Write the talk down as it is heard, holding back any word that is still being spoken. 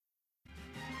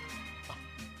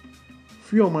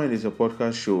Free Your Mind is a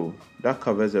podcast show that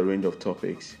covers a range of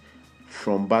topics,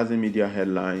 from buzzing media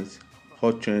headlines,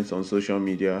 hot trends on social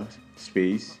media,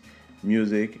 space,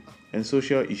 music, and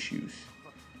social issues.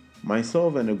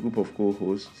 Myself and a group of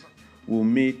co-hosts will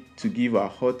meet to give our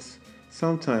hot,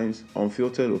 sometimes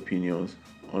unfiltered opinions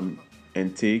on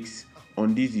and takes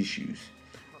on these issues.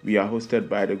 We are hosted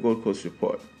by the Gold Coast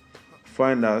Report.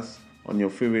 Find us on your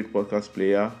favorite podcast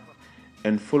player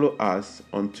and follow us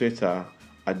on Twitter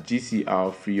at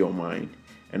GCR Free Your Mind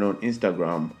and on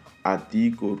Instagram at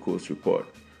The Gold Coast Report.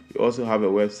 We also have a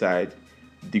website,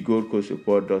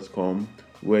 thegoldcoastreport.com,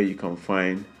 where you can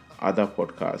find other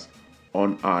podcasts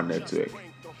on our network.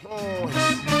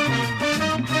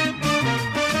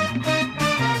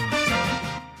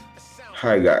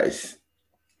 Hi guys,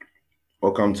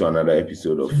 welcome to another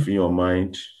episode of Free Your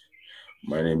Mind.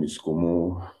 My name is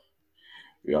Komo.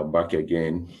 We are back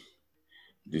again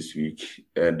this week,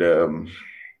 and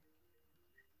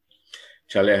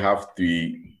Charlie, I have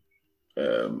three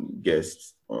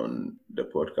guests on the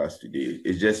podcast today.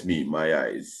 It's just me. Maya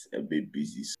is a bit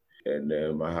busy,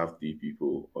 and I have three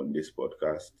people on this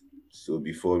podcast. So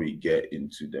before we get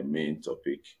into the main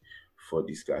topic for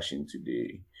discussion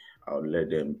today, I'll let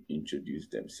them introduce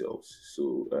themselves.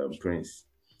 So, Prince,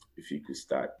 if you could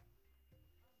start.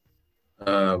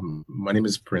 My name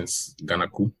is Prince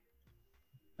Ganaku.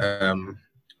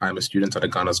 I'm a student at the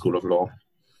Ghana School of Law.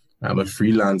 I'm a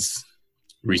freelance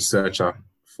researcher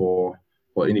for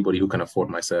anybody who can afford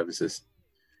my services.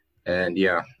 And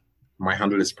yeah, my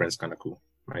handle is Prince Ganaku,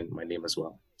 my name as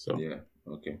well. So yeah,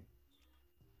 okay.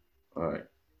 All right,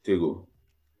 Tego.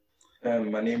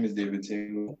 My name is David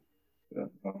Tego.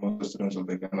 I'm also a student of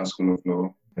the Ghana School of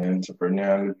Law, an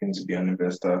entrepreneur looking to be an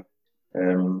investor.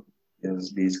 Yes,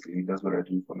 basically, that's what I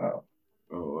do for now.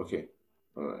 Oh, okay.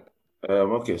 All right.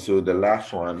 Okay, so the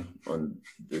last one on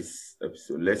this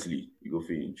episode, Leslie, you go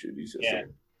for introduce yourself.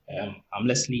 Yeah, I'm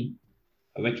Leslie.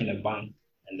 I work in a bank,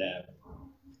 and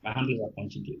my handle is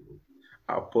Aponchi Diego.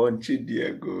 Aponchi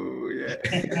Diego, yeah.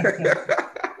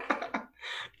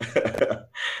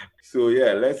 So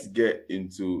yeah, let's get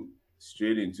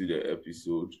straight into the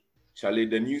episode. Charlie,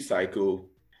 the news cycle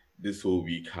this whole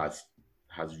week has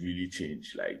really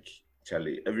changed. Like,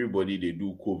 Charlie, everybody, they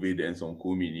do COVID and some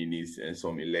communities and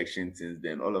some election things.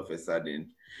 Then all of a sudden,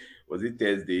 was it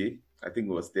Thursday? I think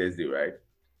it was Thursday, right?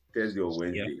 Thursday or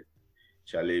Wednesday. Yeah.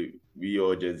 Charlie, we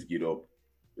all just get up,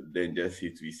 then just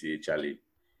hit, we say, Charlie,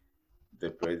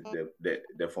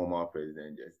 the former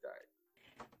president just died.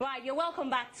 Right, you're welcome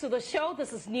back to the show.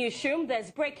 This is Newsroom. There's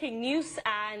breaking news,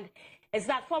 and it's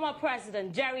that former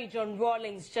president Jerry John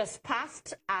Rawlings just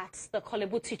passed at the Korle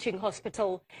Bu Teaching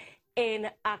Hospital in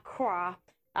Accra.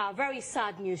 Very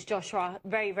sad news, Joshua.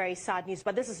 Very, very sad news.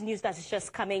 But this is news that is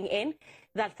just coming in,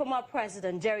 that former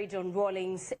president Jerry John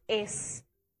Rawlings is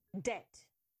dead.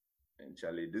 And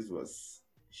Charlie, this was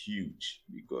huge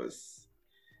because,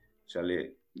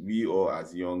 Charlie, we all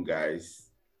as young guys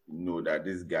know that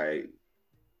this guy,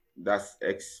 that's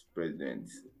ex-president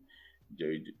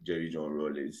Jerry John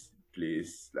Rawlings,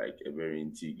 plays like a very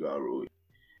integral role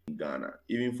in Ghana.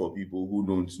 Even for people who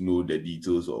don't know the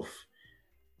details of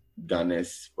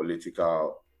Ghana's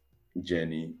political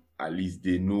journey, at least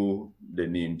they know the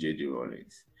name J.J.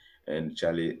 Rawlings. And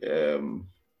Charlie,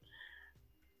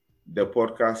 the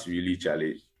podcast really,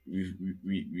 Charlie,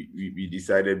 we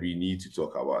decided we need to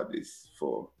talk about this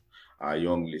for our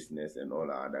young listeners and all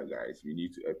our other guys. We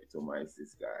need to epitomize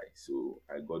this guy. So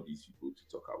I got these people to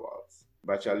talk about.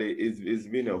 But Charlie, it's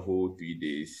been a whole 3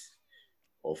 days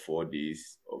or 4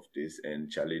 days of this.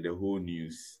 And Charlie, the whole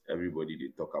news, everybody, they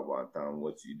talk about the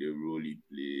role he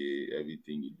play,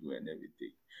 everything he do and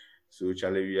everything. So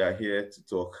Charlie, we are here to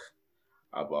talk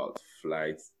about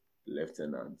Flight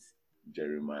Lieutenant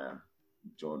Jeremiah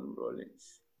John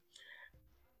Rawlings.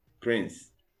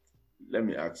 Prince, let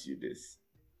me ask you this.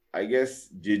 I guess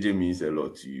JJ means a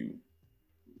lot to you.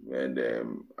 And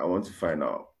I want to find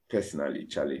out personally,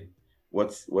 Charlie,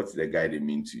 what's the guy that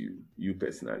mean to you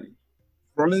personally?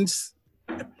 Rawlings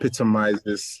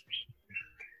epitomizes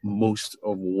most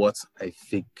of what I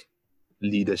think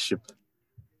leadership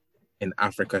in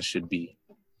Africa should be.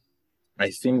 I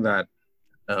think that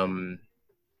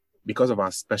because of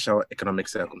our special economic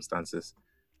circumstances,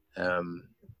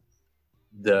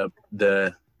 the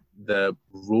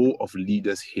role of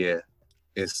leaders here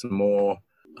is more,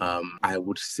 I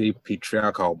would say,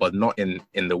 patriarchal, but not in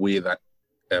the way that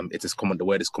it is common. The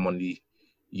word is commonly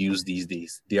used these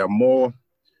days. They are more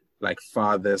like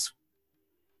fathers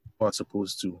who are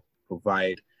supposed to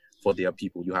provide for their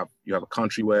people. You have a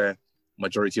country where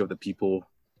majority of the people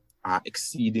are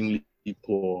exceedingly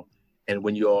poor, and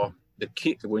when you're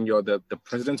when you're the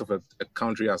president of a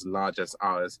country as large as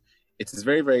ours, it is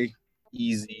very, very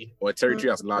easy, or a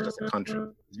territory as large as a country,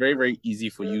 it's very, very easy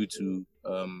for you to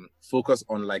focus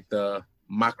on like the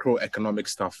macroeconomic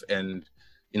stuff and,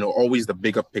 you know, always the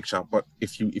bigger picture. But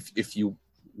if you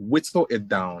whittle it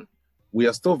down, we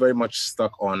are still very much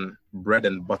stuck on bread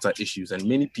and butter issues, and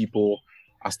many people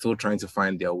are still trying to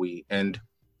find their way. And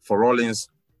for Rawlings,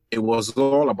 it was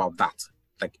all about that.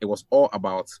 Like, it was all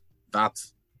about that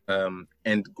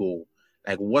end goal.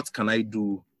 Like, what can I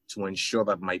do to ensure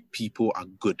that my people are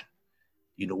good?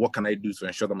 You know, what can I do to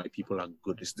ensure that my people are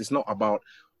good? It's not about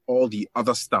all the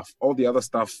other stuff. All the other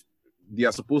stuff, they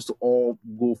are supposed to all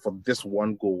go for this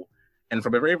one goal. And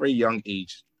from a very, very young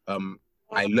age,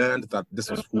 I learned that this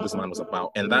was who this man was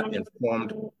about, and that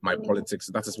informed my politics.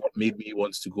 That is what made me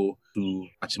want to go to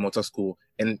Achimota School.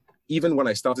 And even when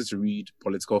I started to read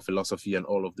political philosophy and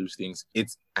all of those things,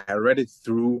 I read it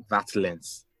through that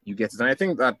lens. You get it? And I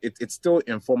think that it still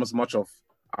informs much of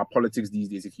our politics these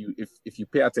days. If you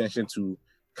pay attention to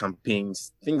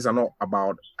campaigns, things are not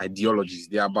about ideologies.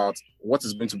 They're about what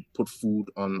is going to put food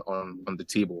on the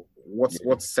table.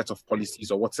 What set of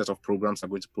policies or what set of programs are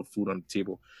going to put food on the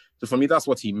table. So for me, that's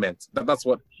what he meant. That's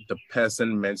what the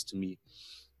person meant to me.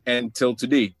 And till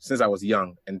today, since I was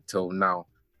young until now,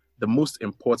 the most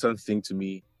important thing to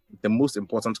me, the most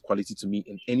important quality to me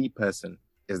in any person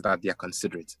is that they are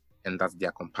considerate and that they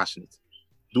are compassionate.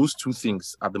 Those two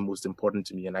things are the most important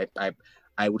to me. And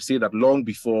I would say that long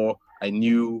before I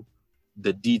knew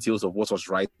the details of what was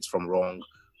right from wrong,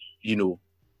 you know,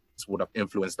 would have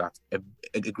influenced that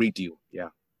a great deal. Yeah.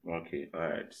 Okay. All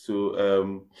right.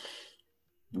 So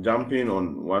jumping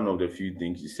on one of the few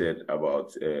things you said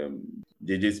about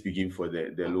JJ speaking for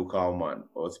the local man,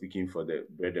 or speaking for the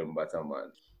bread and butter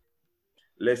man.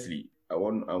 Leslie, I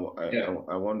want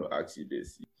to ask you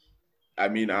this. I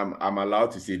mean, I'm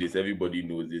allowed to say this. Everybody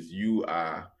knows this. You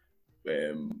are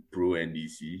pro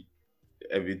NDC.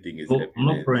 Everything is. I'm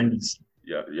not pro NDC.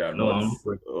 Yeah. No, not. I'm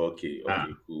pro. Okay.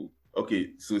 Cool. Okay,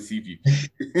 so CPP.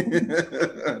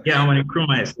 Yeah, I'm an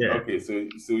Nkrumahist. Yeah. Okay,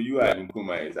 so you are an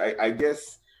Nkrumahist. I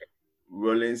guess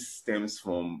Rawlings stems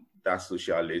from that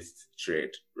socialist thread,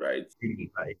 right?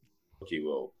 Right. Okay,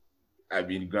 well, I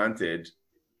mean, granted,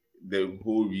 the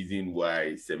whole reason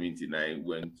why 79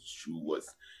 went through was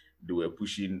they were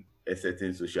pushing a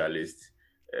certain socialist,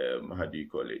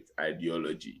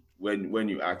 ideology. When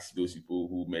you ask those people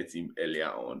who met him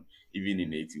earlier on, even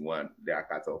in 81, the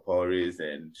Akato Powers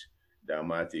and the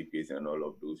Amate Pace and all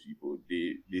of those people,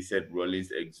 they said Rawlings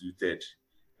exuded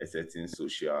a certain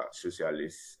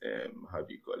socialist,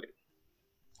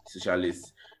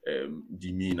 socialist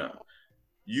demeanor.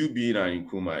 You being an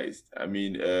Nkrumahist, I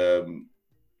mean,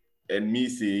 and me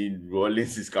saying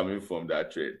Rawlings is coming from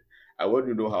that thread, I want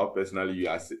to know how personally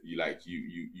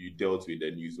you dealt with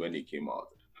the news when it came out,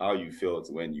 how you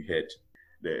felt when you heard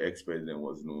the ex-president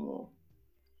was no more.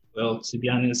 Well, to be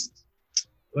honest,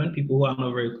 when people who are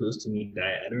not very close to me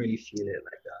die, I don't really feel it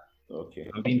like that. Okay.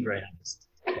 I'm being very honest.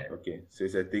 Yeah. Okay, so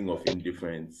it's a thing of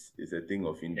indifference. It's a thing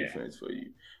of indifference for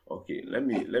you. Okay, let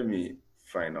me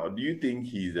find out. Do you think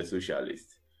he's a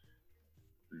socialist?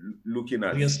 Looking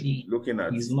at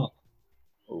he's not.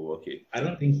 Oh, okay. I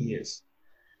don't think he is.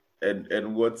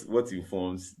 And what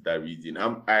informs that reason?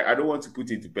 I don't want to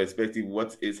put into perspective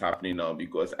what is happening now,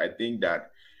 because I think that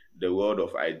the world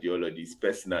of ideologies,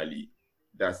 personally,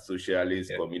 that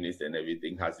socialist, communist, and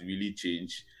everything has really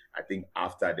changed. I think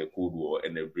after the Cold War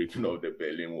and the breaking of the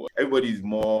Berlin Wall, everybody is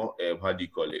more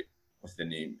what's the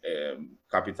name?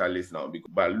 Capitalist now.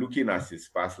 But looking at his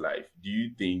past life, do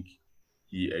you think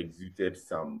he exuded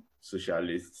some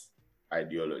socialist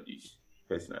ideologies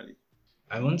personally?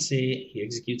 I won't say he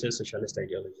executed socialist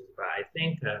ideologies, but I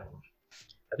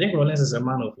think Rawlings is a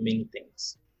man of many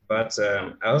things. But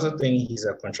I also think he's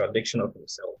a contradiction of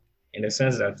himself, in the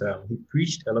sense that he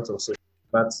preached a lot of social,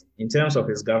 but in terms of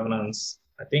his governance,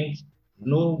 I think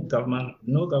no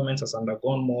government has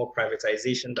undergone more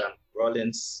privatization than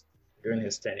Rawlings during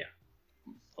his tenure.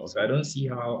 Okay. So I don't see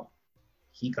how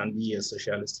he can be a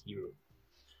socialist hero.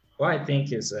 What I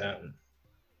think is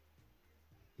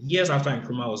years after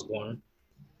Nkrumah was gone,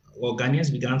 well,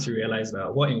 Ghanaians began to realize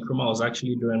that what Nkrumah was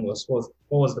actually doing was what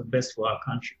was the best for our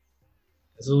country.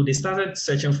 So they started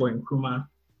searching for Nkrumah,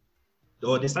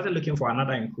 or they started looking for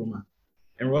another Nkrumah.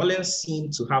 And Rawlings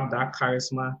seemed to have that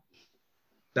charisma,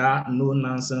 that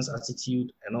no-nonsense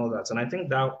attitude and all that. And I think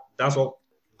that's what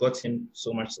got him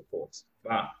so much support.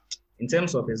 But in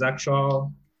terms of his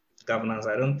actual governance,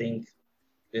 I don't think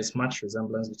there's much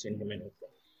resemblance between him and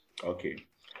Nkrumah. Okay.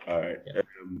 All right. Yeah.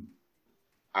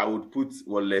 I would put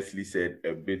what Leslie said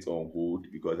a bit on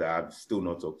hold, because I have still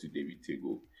not talked to David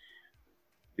Tego.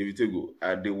 David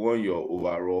Tego, they want your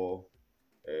overall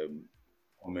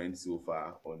comments so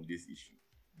far on this issue.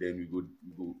 Then we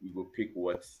go pick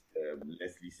what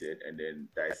Leslie said and then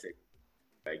dissect.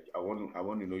 Like I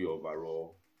want to know your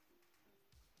overall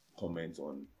comments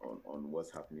on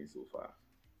what's happening so far.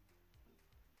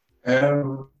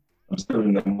 I'm still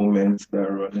in the moment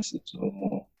that Rollins is no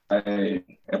more.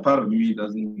 A part of me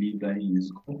doesn't believe that he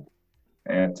is gone.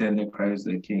 I attended Christ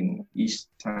the King. Each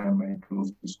time I drove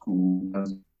to school, I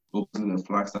was opposite the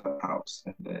Flagstaff House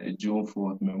and the June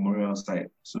 4th Memorial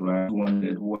Site. So I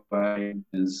wondered why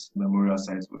this memorial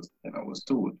site was, and I was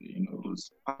told, it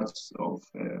was parts of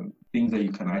things that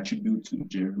you can attribute to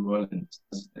Jerry Rawlings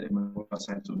as the memorial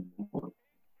site of June 4th.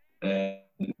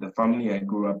 The family I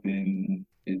grew up in,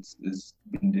 it's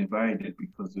been divided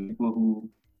because the people who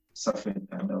suffered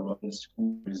under Rawlings,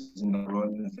 who is in the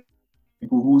Rawlings,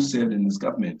 people who served in this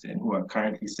government and who are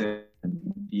currently serving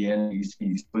in the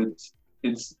NDC. But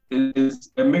it's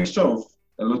a mixture of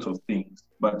a lot of things.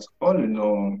 But all in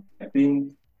all, I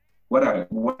think what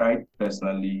I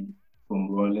personally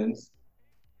from Rawlings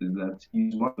is that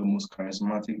he's one of the most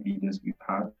charismatic leaders we've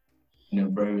had in a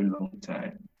very long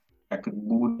time. I could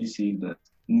boldly say that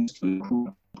next to the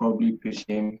crew probably pitch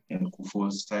him and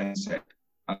Kufuor's side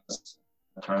as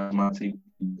charismatic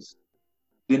leaders.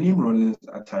 The name Rawlings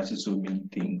attaches so many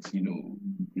things,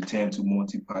 return to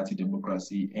multi-party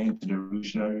democracy, end to the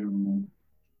revolutionary rule.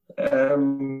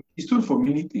 He stood for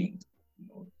many things,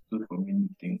 So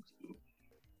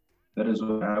that is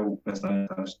what I would personally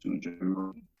attach to Jerry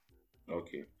Rawlings.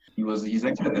 Okay. He's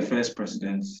actually the first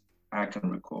president I can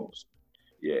recall.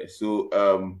 Yeah, so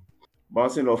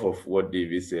bouncing off of what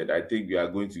David said, I think we are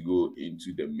going to go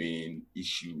into the main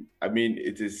issue. I mean,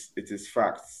 it is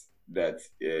facts that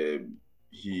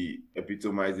he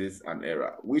epitomizes an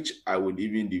era, which I would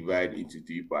even divide into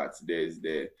three parts. There's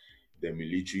the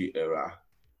military era,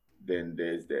 then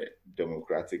there's the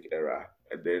democratic era,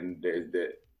 and then there's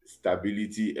the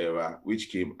stability era, which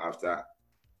came after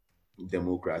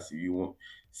democracy.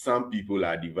 Some people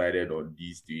are divided on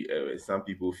these three eras. Some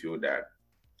people feel that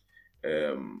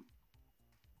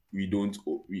we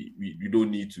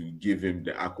don't need to give him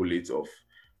the accolades of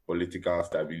political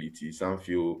stability. Some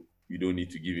feel we don't need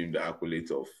to give him the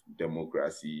accolades of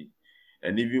democracy.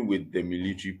 And even with the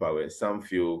military power, some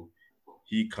feel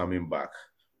he coming back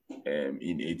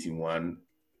in 81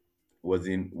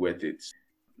 wasn't worth it.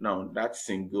 Now, that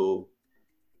single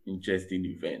interesting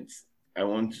event, I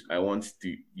want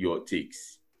your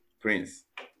takes, Prince,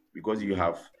 because you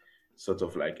have sort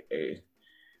of like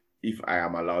if I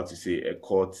am allowed to say, a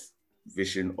court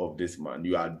vision of this man.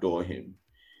 You adore him.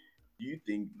 Do you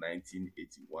think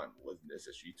 1981 was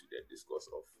necessary to the discourse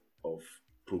of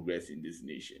progress in this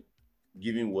nation,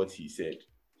 given what he said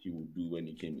he would do when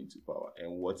he came into power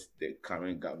and what the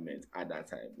current government at that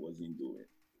time wasn't doing?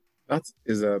 That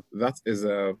is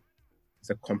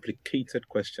a complicated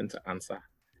question to answer.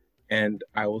 And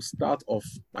I will start off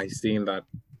by saying that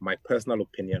my personal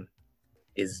opinion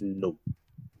is no,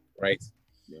 right?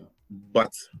 Yeah.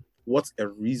 But what a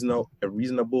reasonable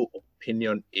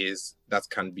opinion is, that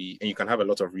can be, and you can have a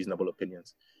lot of reasonable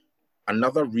opinions.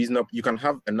 You can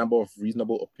have a number of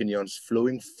reasonable opinions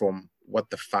flowing from what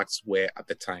the facts were at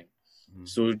the time. Mm-hmm.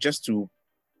 So just to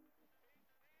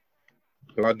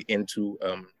plug into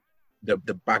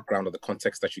the background or the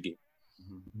context that you gave.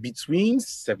 Mm-hmm. Between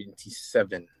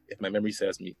 77, if my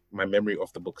memory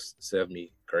of the books serve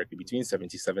me correctly, between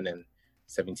 77 and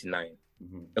 79,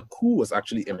 mm-hmm. a coup was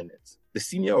actually imminent. The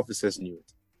senior officers knew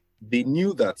it. They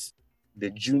knew that the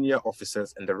junior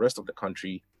officers and the rest of the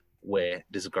country were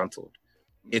disgruntled.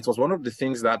 It was one of the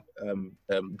things that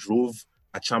drove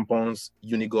Achampon's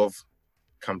Unigov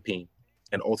campaign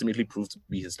and ultimately proved to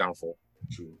be his downfall.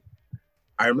 True.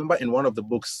 I remember in one of the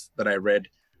books that I read,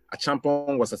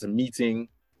 Achampong was at a meeting,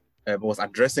 was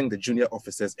addressing the junior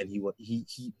officers, and he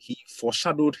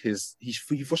foreshadowed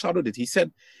it. He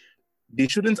said they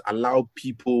shouldn't allow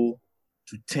people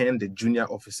to turn the junior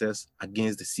officers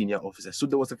against the senior officers. So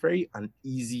there was a very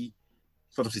uneasy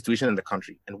sort of situation in the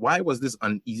country. And why was this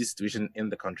uneasy situation in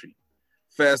the country?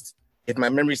 First, if my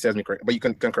memory serves me correct, but you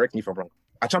can correct me if I'm wrong,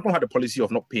 Achampong had a policy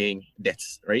of not paying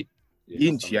debts, right? Yes,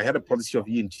 Yinchia had a policy of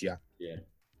Yinchia. Yeah.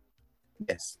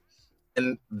 Yes.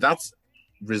 And that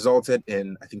resulted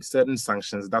in, I think, certain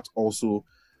sanctions that also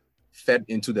fed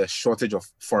into the shortage of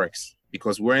Forex,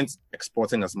 because we weren't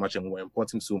exporting as much and we were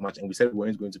importing so much, and we said we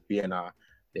weren't going to pay, and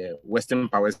the Western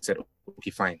powers said,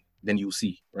 okay, fine, then you'll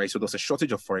see, right? So there was a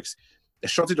shortage of Forex. The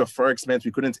shortage of Forex meant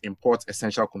we couldn't import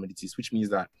essential commodities, which means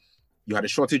that you had a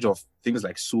shortage of things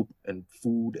like soap and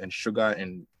food and sugar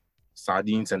and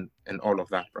sardines and all of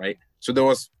that, right? So there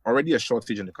was already a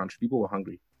shortage in the country. People were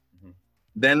hungry.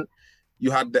 Then you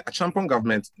had the Achampong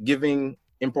government giving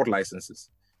import licenses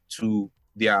to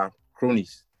their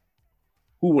cronies,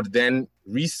 who would then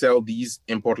resell these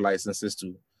import licenses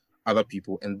to other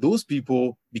people. And those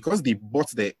people, because they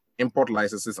bought the import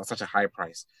licenses at such a high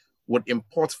price, would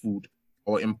import food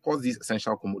or import these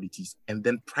essential commodities and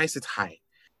then price it high.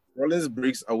 Rawlings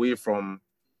breaks away from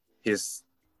his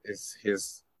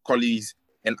colleagues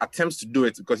and attempts to do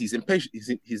it because he's impatient.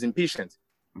 He's impatient.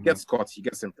 Gets caught. He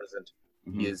gets imprisoned.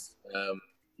 He's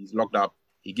locked up.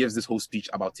 He gives this whole speech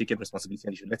about taking responsibility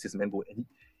and he should let his men go. And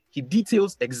he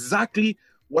details exactly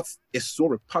what is so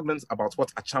repugnant about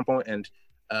what Achampong and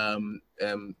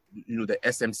the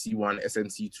SMC1,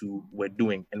 SMC2 were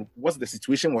doing and what the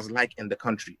situation was like in the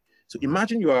country. So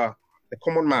imagine you are a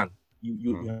common man.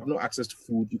 You have no access to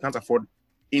food. You can't afford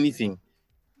anything.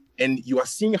 And you are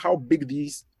seeing how big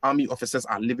these army officers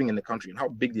are living in the country and how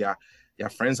big their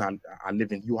friends are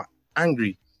living. You are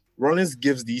angry. Rawlings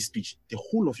gives this speech. The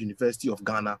whole of University of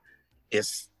Ghana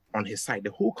is on his side.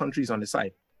 The whole country is on his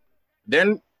side.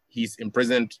 Then he's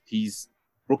imprisoned. He's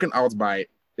broken out by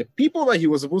the people that he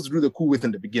was supposed to do the coup with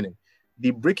in the beginning. They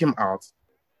break him out,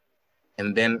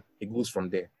 and then it goes from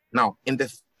there. Now, in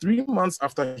the 3 months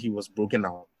after he was broken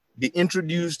out, they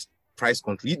introduced price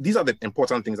control. These are the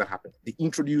important things that happened. They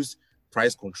introduced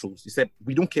price controls. They said,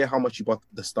 we don't care how much you bought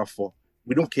the stuff for.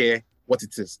 We don't care what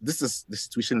it is. This is the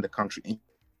situation in the country.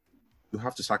 You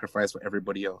have to sacrifice for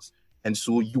everybody else. And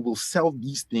so you will sell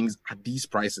these things at these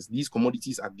prices, these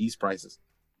commodities at these prices.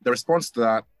 The response to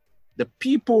that, the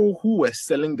people who were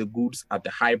selling the goods at the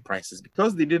high prices,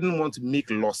 because they didn't want to make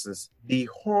losses, they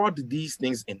hoard these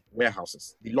things in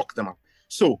warehouses. They lock them up.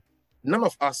 So none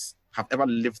of us have ever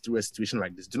lived through a situation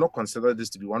like this. Do not consider this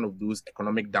to be one of those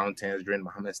economic downturns during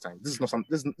Mohammed's time. This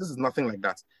is nothing like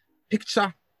that.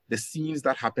 Picture the scenes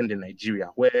that happened in Nigeria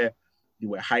where they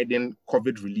were hiding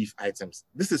COVID relief items.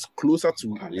 This is closer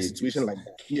to a situation like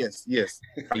that. Yes.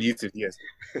 Palliative, yes.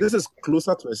 This is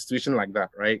closer to a situation like that,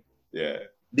 right? Yeah.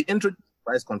 They introduce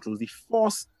price controls.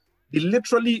 They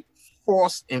literally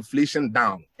force inflation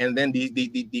down. And then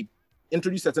they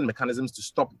introduce certain mechanisms to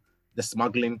stop the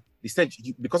smuggling. They said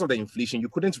because of the inflation, you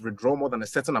couldn't withdraw more than a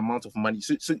certain amount of money.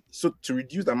 So to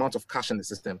reduce the amount of cash in the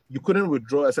system, you couldn't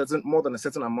withdraw more than a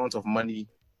certain amount of money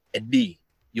a day.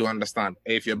 You understand?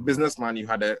 If you're a businessman,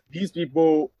 these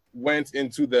people went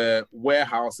into the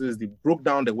warehouses, they broke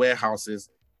down the warehouses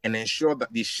and ensured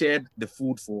that they shared the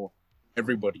food for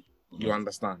everybody. You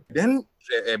understand? Then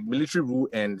military rule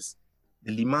ends,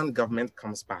 the Limann government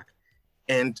comes back.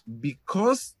 And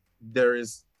because there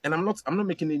is, and I'm not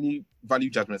making any value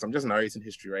judgments, I'm just narrating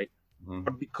history, right?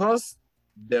 But because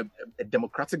a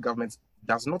democratic government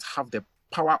does not have the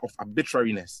power of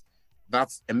arbitrariness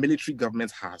that a military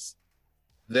government has,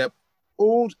 the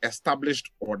old established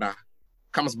order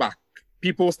comes back.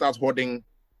 People start hoarding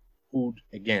food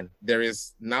again. There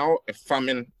is now a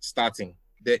famine starting.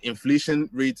 The inflation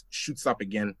rate shoots up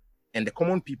again, and the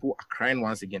common people are crying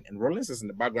once again. And Rawlings is in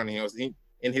the background, and he was in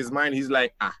his mind, he's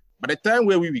like, by the time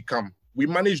where we come, we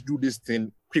managed to do this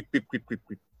thing quick.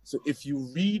 So if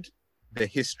you read the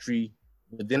history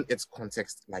within its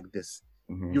context like this,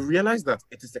 you realize that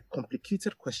it is a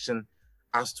complicated question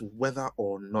as to whether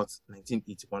or not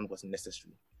 1981 was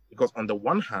necessary. Because on the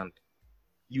one hand,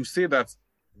 you say that,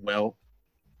 well,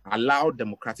 allow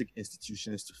democratic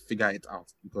institutions to figure it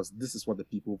out because this is what the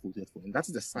people voted for. And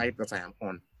that's the side that I am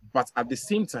on. But at the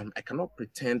same time, I cannot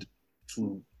pretend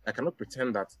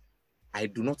that I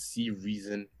do not see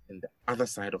reason in the other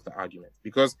side of the argument.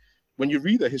 Because when you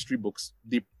read the history books,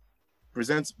 they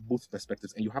present both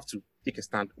perspectives and you have to take a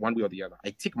stand one way or the other.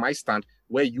 I take my stand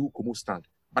where you, Komo, stand.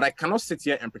 But I cannot sit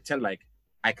here and pretend like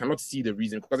I cannot see the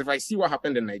reason. Because if I see what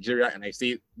happened in Nigeria and I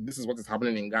say, this is what is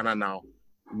happening in Ghana now,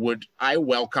 would I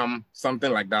welcome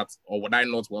something like that? Or would I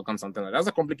not welcome something like that? That's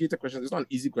a complicated question. It's not an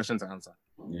easy question to answer.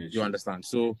 Yeah, you understand?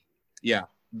 So yeah,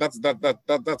 that's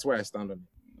where I stand on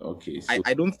it. Okay. So,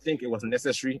 I don't think it was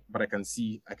necessary, but I can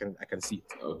see it.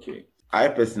 Okay. I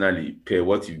personally, per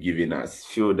what you've given us,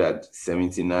 feel that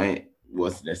 79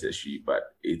 was necessary, but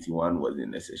 81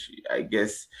 wasn't necessary. I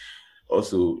guess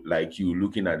also, like you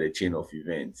looking at the chain of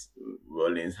events,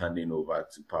 Rawlings handing over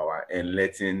to power and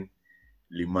letting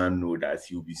Limann know that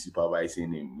he'll be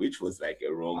supervising him, which was like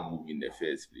a wrong move in the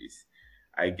first place.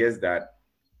 I guess that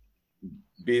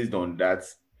based on that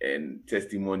and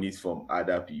testimonies from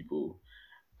other people,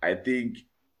 I think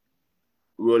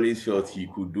Rawlings felt he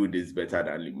could do this better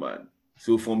than Limann.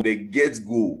 So from the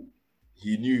get-go,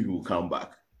 he knew he would come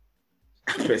back.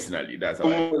 Personally, that's how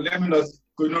let me not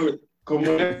come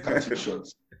on, catch your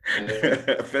shots.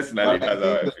 Personally, that's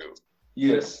how I feel.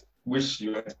 Yes, which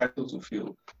you're entitled to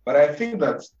feel. But I think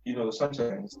that,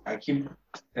 sometimes I keep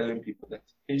telling people that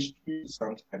history is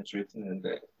sometimes written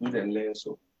through the lens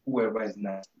of whoever is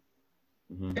nasty.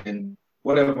 And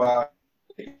whatever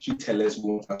the history tellers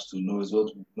want us to know is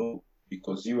what we know,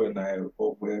 because you and I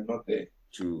were not there.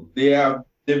 True. They've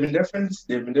been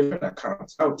different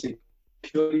accounts. I would take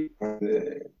purely on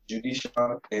the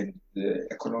judicial and the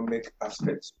economic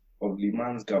aspects of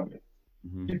Liman's government.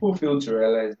 People fail to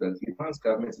realize that Liman's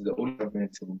government is the only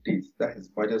government till date that his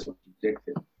budget was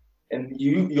rejected. And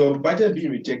your budget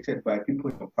being rejected by people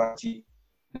in your party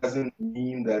doesn't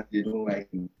mean that they don't like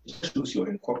you. It just shows your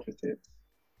incompetence.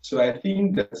 So I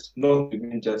think that's not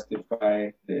even justify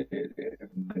the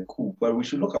coup, but we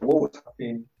should look at what was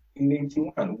happening in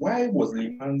 81. Why was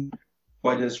Liman's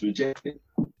budget rejected?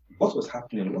 What was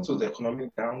happening? What was the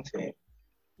economic downturn?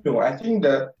 I think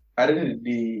that at the end of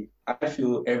the day, I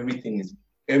feel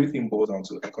everything boils down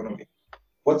to economy.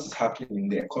 What is happening in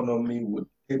the economy would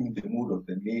determine the mood of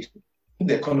the nation. If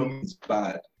the economy is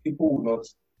bad, people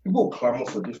will clamor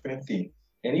for different things.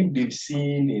 And if they've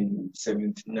seen in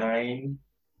 79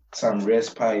 some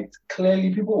respite,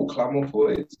 clearly people will clamor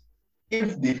for it.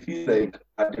 If they feel like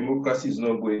our democracy is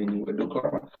not going anywhere, they'll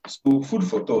clamor. So food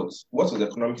for thought. What was the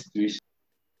economic situation?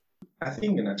 I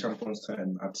think in a champion's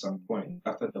time, at some point,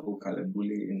 after the whole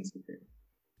Kalabule incident,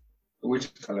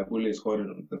 which Kalabule is called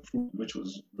the food, which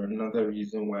was another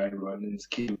reason why Rawlings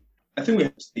killed. I think we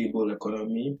have a stable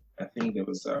economy. I think there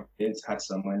was it's had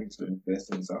some money to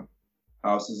invest in some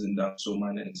houses in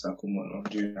Dansoman and Sakumono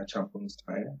during a champion's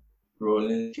time.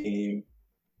 Rawlings came,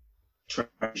 tried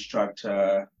to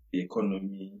structure the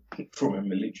economy from a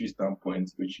military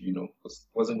standpoint, which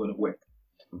wasn't going to work.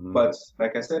 But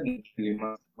like I said, we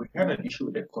had an issue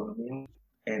with the economy,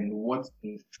 and what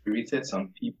infuriated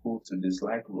some people to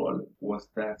dislike Rawlings was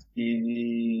that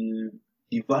he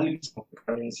devalued some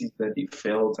currencies that they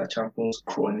felt a champion's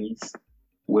cronies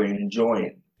were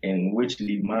enjoying, and which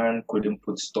Liman couldn't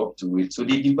put stop to it. So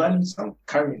they devalued some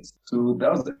currency. So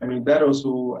that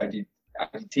also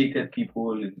agitated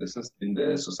people in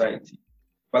the society.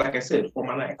 But like I said, from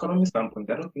an economic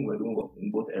standpoint, I don't think we're doing well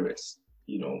in both areas.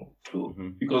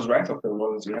 Because right after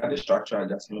Rawlings, we had the structural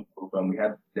adjustment program, we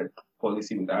had the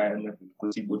policy with IMF,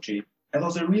 with Kwesi Boche, and there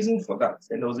was a reason for that.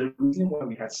 And there was a reason why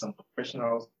we had some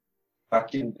professionals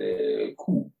backing the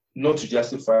coup, not to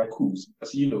justify coups, but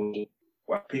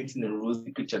we're painting a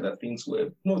rosy picture that things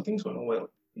were not well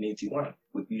in 81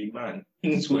 with Liman.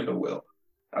 Things were not well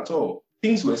at all.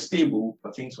 Things were stable,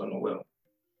 but things were not well.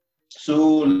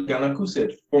 So, Ganaku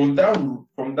said, from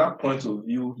that point of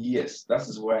view, yes, that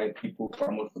is why people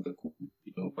clamored for the coup,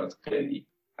 but clearly,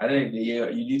 at the end of the year,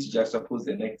 you need to just suppose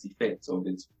the next effects of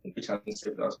it, which has been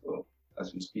saved as well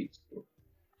as we speak. So.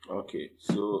 Okay,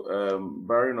 so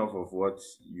barring off of what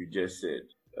you just said,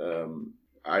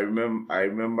 I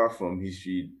remember from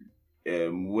history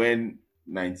when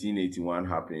 1981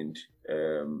 happened,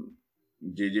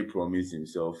 JJ promised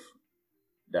himself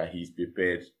that he's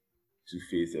prepared to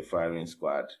face a firing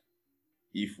squad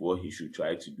if what he should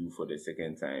try to do for the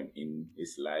second time in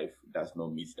his life does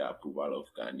not meet the approval of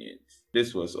Ghanaians.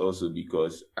 This was also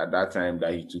because at that time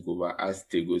that he took over, as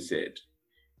Tego said,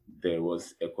 there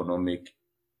was economic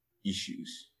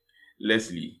issues.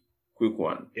 Leslie, quick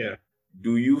one. Yeah.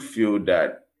 Do you feel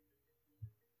that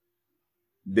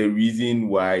the reason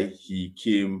why he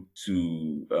came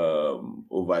to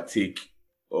overtake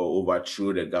or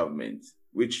overthrow the government,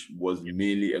 which was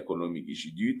mainly economic issue,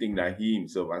 do you think that he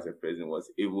himself as a president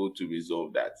was able to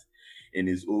resolve that in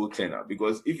his old tenure?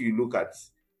 Because if you look at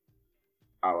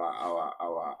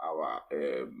our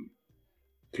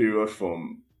period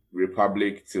from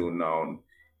Republic till now,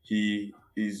 he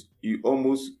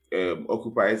almost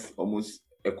occupies almost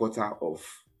a quarter of,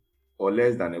 or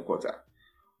less than a quarter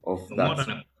of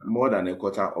that, more than a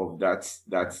quarter of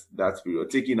that period,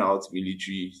 taking out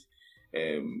military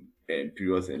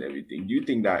periods and everything. Do you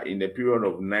think that in the period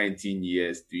of 19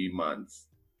 years, 3 months,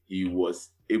 he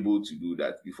was able to do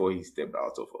that before he stepped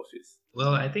out of office?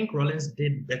 Well, I think Rawlings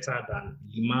did better than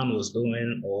Liman was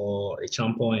doing or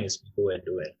Acheampong and his people were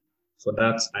doing. For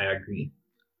that, I agree.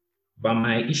 But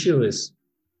my issue is,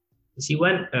 you see,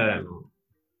 when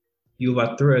you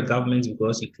overthrow a government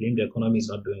because you claim the economy is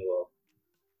not doing well,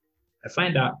 I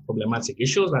find that problematic. It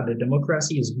shows that the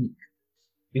democracy is weak,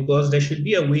 because there should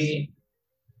be a way.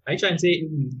 I try and say,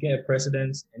 if we get a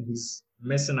president and he's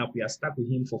messing up, we are stuck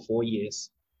with him for 4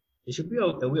 years. There should be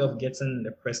a way of getting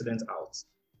the president out.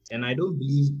 And I don't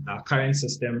believe our current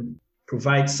system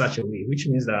provides such a way, which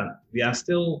means that we are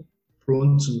still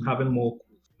prone to having more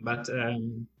coups. But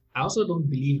I also don't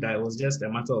believe that it was just a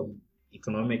matter of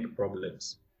economic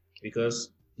problems.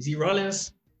 Because, you see,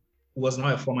 Rawlings who was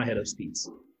now a former head of state,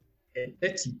 a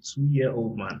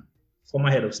 32-year-old man, former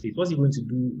head of state, what's he going to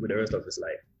do with the rest of his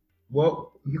life?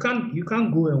 Well, you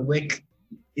can't go and work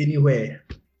anywhere.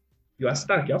 You are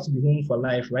stuck. You have to be home for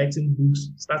life, writing books,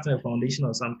 starting a foundation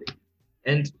or something.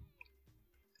 And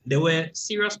there were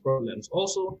serious problems.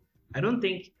 Also, I don't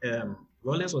think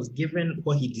Rawlings was given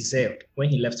what he deserved when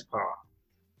he left power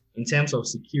in terms of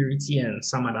security and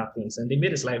some other things, and they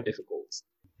made his life difficult.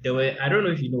 There were, I don't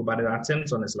know if you know, but there were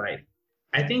attempts on his life.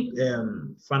 I think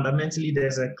fundamentally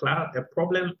there's a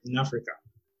problem in Africa.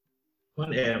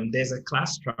 When there's a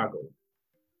class struggle,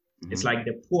 it's like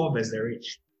the poor versus the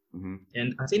rich.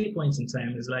 And at any point in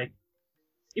time, it's like,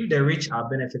 if the rich are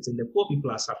benefiting, the poor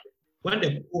people are suffering. When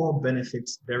the poor benefit,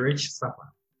 the rich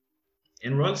suffer.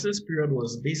 And Rawlings's period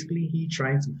was basically he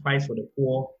trying to fight for the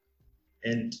poor,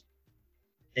 and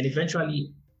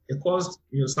eventually it caused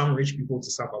some rich people to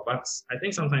suffer. But I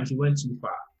think sometimes he went too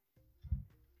far.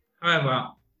 However,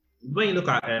 when you look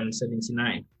at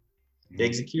 79, the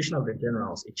execution of the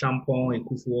generals, Champon,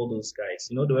 Kufu, all those guys,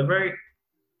 they were very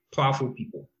powerful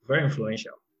people, very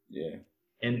influential. Yeah.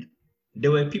 And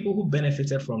there were people who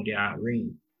benefited from their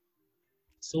reign.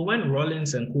 So when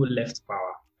Rawlings and co left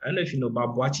power, I don't know if you know, but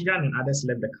Boachijan and others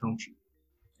left the country.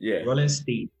 Yeah. Rawlings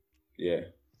stayed. Yeah.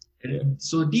 And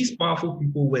so these powerful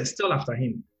people were still after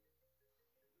him.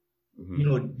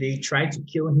 They tried to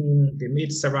kill him. They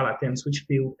made several attempts which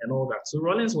failed and all that. So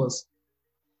Rawlings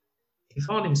he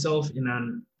found himself in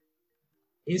an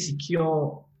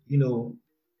insecure,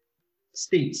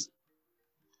 state.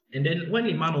 And then when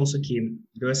Liman also came,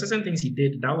 there were certain things he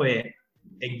did that were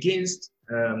against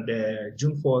the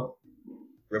June 4th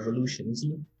revolution. You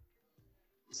see,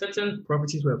 certain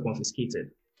properties were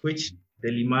confiscated, which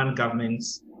the Liman government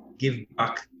gave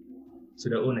back to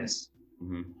the owners.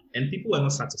 And people were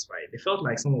not satisfied. They felt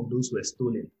like some of those were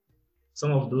stolen.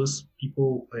 Some of those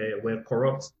people were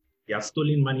corrupt. They had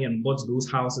stolen money and bought those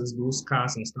houses, those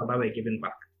cars and stuff that were given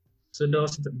back. So there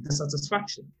was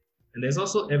dissatisfaction. And there's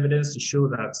also evidence to show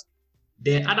that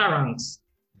the other ranks,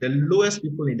 the lowest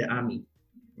people in the army,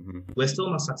 were still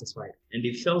not satisfied. And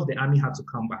they felt the army had to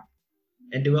come back.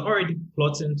 And they were already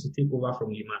plotting to take over from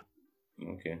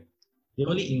Liman. Okay. They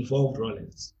only involved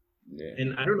Rawlings. Yeah.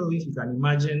 And I don't know if you can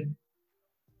imagine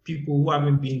people who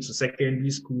haven't been to secondary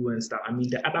school and stuff. I mean,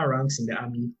 the other ranks in the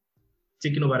army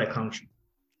taking over the country.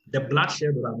 The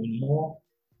bloodshed would have been more.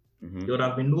 There would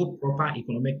have been no proper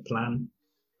economic plan.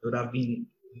 It would have been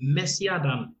messier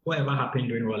than whatever happened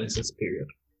during Rawlings's period.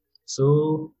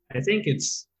 So I think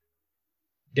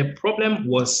the problem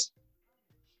was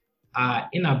our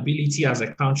inability as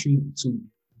a country to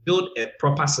build a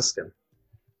proper system,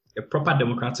 a proper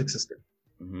democratic system.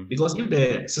 Because if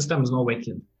the system is not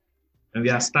working and we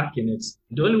are stuck in it,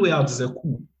 the only way out is a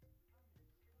coup.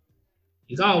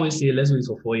 You can't always say, let's wait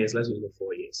for 4 years, let's wait for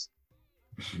 4 years.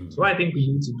 So what I think we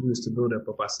need to do is to build a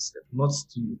proper system, not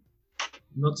to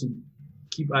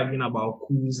keep arguing about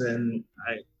coups. And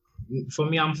for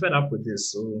me, I'm fed up with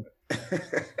this. So,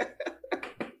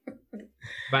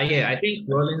 but yeah, I think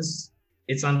Rawlings,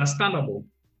 it's understandable.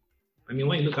 I mean,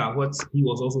 when you look at what he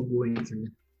was also going through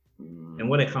and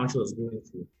what the country was going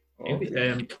through,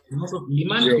 and also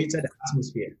Liman created the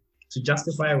atmosphere to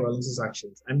justify Rawlings's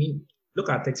actions. I mean, look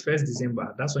at 31st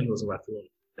December. That's when he was overthrown,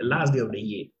 the last day of the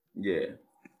year. Yeah.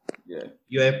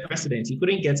 You're a president. You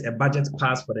couldn't get a budget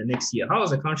passed for the next year. How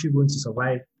is the country going to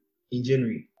survive in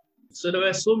January? So there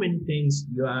were so many things.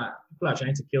 People are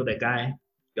trying to kill the guy.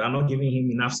 You are not giving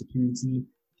him enough security.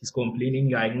 He's complaining.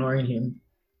 You are ignoring him.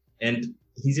 And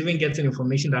he's even getting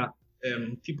information that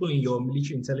people in your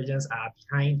military intelligence are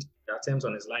behind the attempts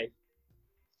on his life.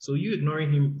 So you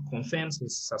ignoring him confirms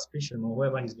his suspicion or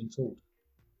whatever he's been told.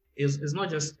 It's not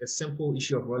just a simple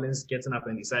issue of Rawlings getting up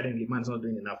and deciding Liman's not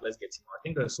doing enough, let's get him out. I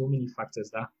think there are so many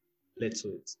factors that led to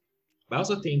it. But I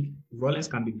also think Rawlings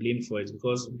can be blamed for it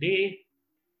because they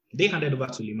handed over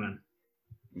to Liman.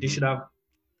 They should have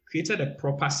created a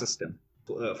proper system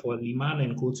for Liman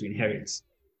and co to inherit.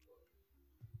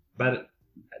 But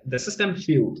the system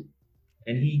failed,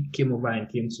 and he came over and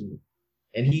came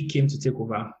to take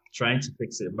over, trying to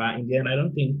fix it. But in the end, I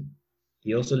don't think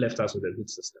he also left us with a good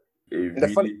system.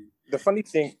 The funny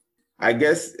thing, I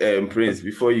guess, Prince,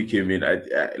 before you came in,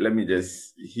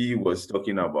 he was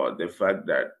talking about the fact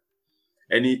that,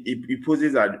 and he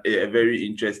poses a very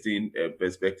interesting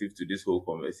perspective to this whole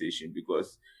conversation,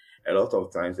 because a lot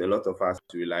of times, a lot of us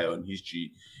rely on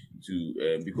history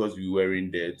because we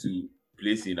weren't there to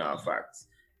place in our facts.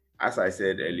 As I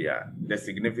said earlier, the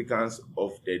significance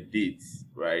of the dates,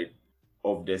 right,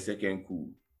 of the second coup.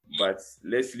 But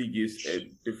Leslie gives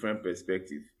a different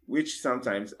perspective. which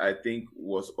sometimes I think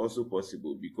was also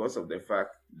possible because of the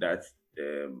fact that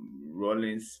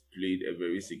Rawlings played a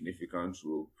very significant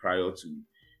role prior to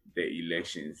the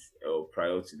elections or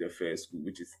prior to the first school,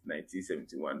 which is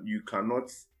 1971. You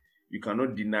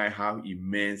cannot deny how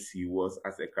immense he was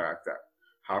as a character,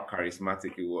 how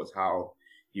charismatic he was, how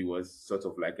he was sort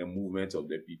of like a movement of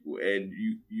the people. And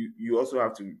you also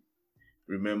have to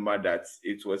remember that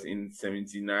it was in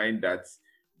 79 that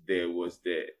there was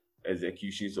the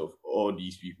executions of all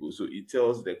these people. So it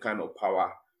tells the kind of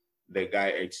power the guy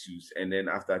exudes. And then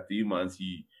after 3 months,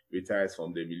 he retires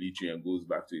from the military and goes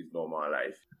back to his normal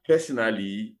life.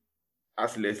 Personally,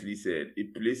 as Leslie said,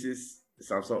 it places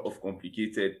some sort of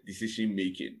complicated decision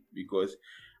making, because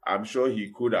I'm sure he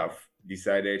could have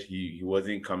decided he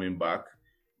wasn't coming back,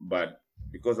 but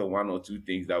because of one or two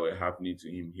things that were happening to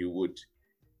him, he would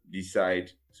decide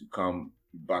to come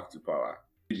back to power.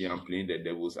 I'm playing the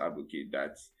devil's advocate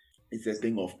that it's a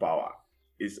thing of power.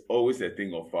 It's always a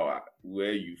thing of power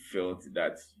where you felt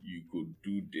that you could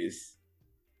do this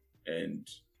and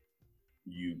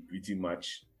you pretty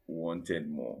much wanted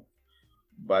more.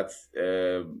 But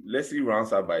Leslie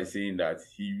rounds up by saying that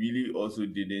he really also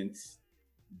didn't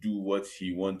do what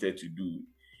he wanted to do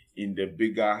in the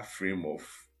bigger frame of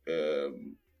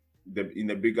in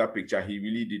the bigger picture. He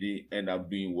really didn't end up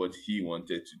doing what he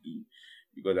wanted to do,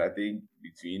 because I think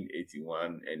between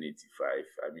 81 and 85,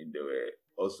 I mean, there were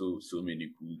also so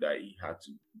many coups that he had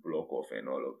to block off and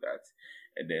all of that.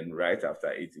 And then right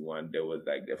after 81, there was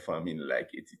like the famine, like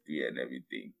 83 and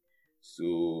everything.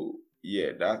 So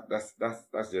yeah, that's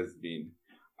just been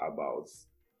about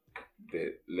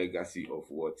the legacy of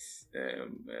what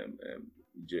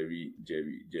Jerry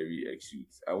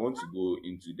exudes. I want to go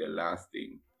into the last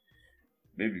thing,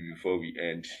 maybe before we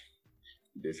end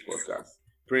this podcast.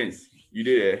 Prince, you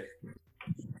there?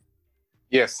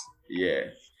 Yes. Yeah.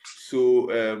 So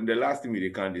the last thing we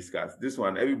can't discuss. This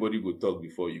one, everybody go talk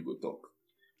before you go talk.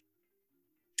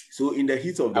 So in the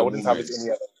heat of the I wouldn't moment, have it any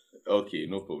other. Okay,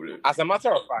 no problem. As a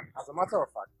matter of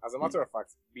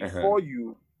fact, before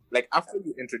you, like after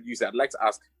you introduce it, I'd like to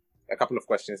ask a couple of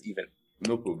questions even.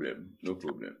 No problem.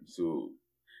 So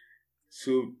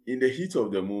in the heat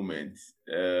of the moment,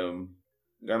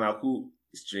 Ganaku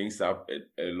strings up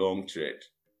a long thread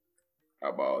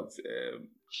about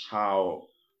how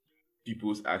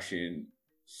people's action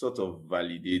sort of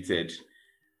validated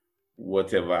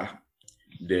whatever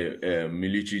the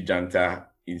military junta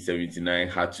in 79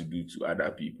 had to do to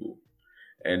other people.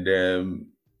 And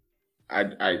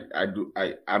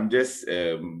I'm just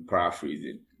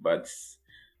paraphrasing, but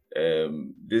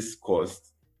this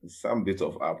caused some bit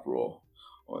of uproar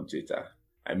on Twitter.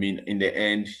 I mean, in the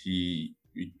end, he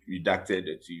retracted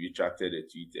the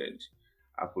tweet and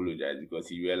apologized, because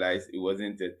he realized it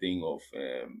wasn't a thing of,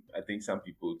 I think some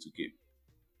people took it.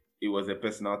 It was a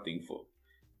personal thing for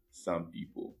some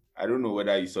people. I don't know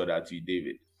whether you saw that tweet,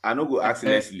 David. I don't go ask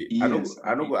Leslie. Yes.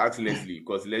 I don't go ask Leslie,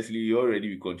 because Leslie, you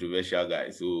already a controversial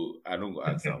guy, so I don't go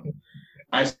ask him.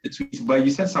 I said the tweet, but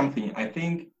you said something. I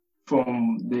think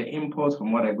from the import,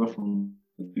 from what I got from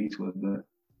the tweet, was that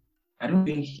I don't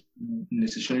think he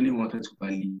necessarily wanted to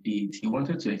validate. He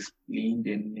wanted to explain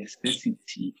the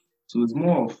necessity. So it's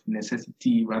more of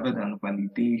necessity rather than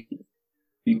validation,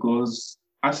 because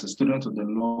as a student of the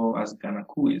law, as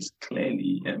Ganaku is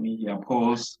clearly, I mean, he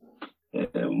abhors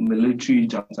military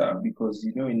junta, because,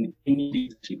 you know, in any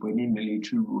leadership or any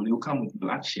military rule, it will come with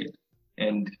bloodshed.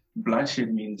 And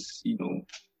bloodshed means, you know,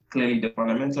 clearly the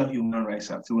fundamental human rights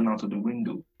are thrown out of the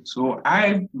window. So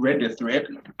I read the thread.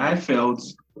 I felt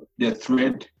the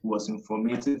thread was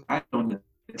informative. I thought the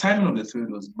timing of the thread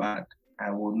was bad.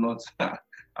 I will not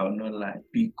lie,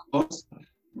 because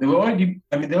there were already,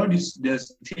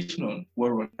 there's citation on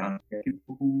what went down.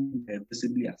 People who were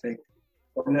visibly affected.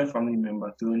 One family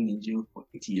member thrown in jail for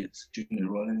 8 years during the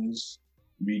Rawlings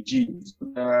regime.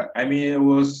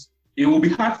 It will be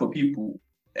hard for people.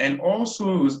 And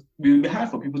also, it will be hard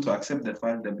for people to accept the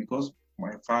fact that because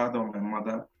my father or my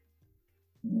mother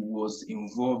was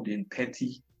involved in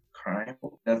petty crime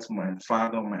that my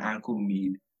father or my uncle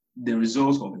made, the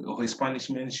result of his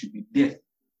punishment should be death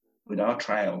without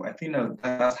trial. I think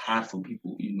that's hard for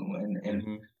people, you know,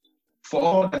 and for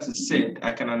all that is said,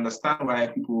 I can understand why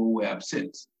people were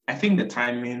upset. I think the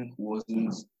timing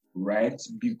wasn't right,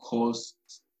 because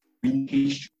we need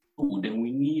history, and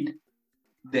we need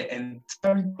the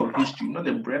entirety of history, not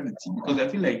the brevity, because I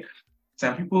feel like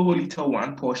some people only tell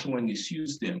one portion when they sue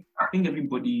them. I think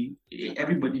everybody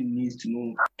needs to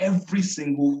know every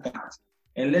single fact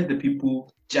and let the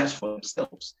people judge for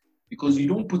themselves. Because you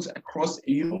don't put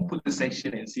the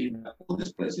section and say, oh,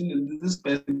 this person is this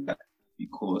person,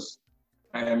 because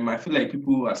I feel like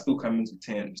people are still coming to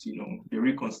terms. The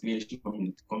reconciliation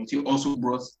committee also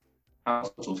brought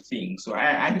out of things. So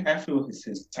I feel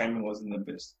his timing wasn't the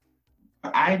best.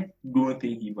 I don't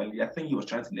think he validated. I think he was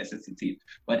trying to necessitate,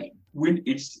 but when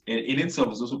it's in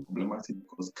itself is also problematic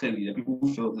because clearly the people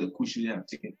who felt the coup should have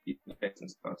taken effect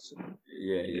and stuff. So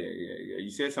yeah.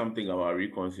 You said something about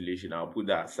reconciliation. I'll put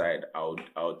that aside. I'll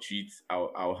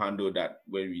handle that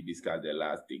when we discuss the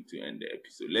last thing to end the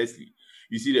episode. Leslie,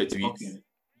 you see the tweets? Okay.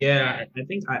 Yeah, I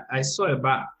think I saw it,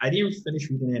 but I didn't finish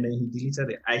reading it and then he deleted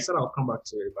it. I said I'll come back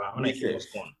to it, but when I came, it was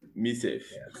gone. Me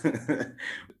safe. Yeah.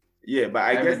 Yeah, but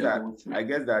I guess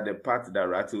that the part that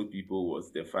rattled people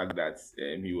was the fact that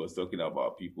he was talking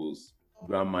about people's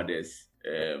grandmothers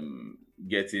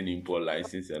getting import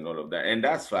license and all of that, and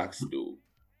that's facts though.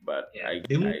 But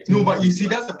no, but you see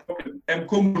that's the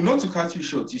problem. Not to cut you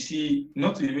short, you see,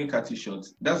 not to even cut you short.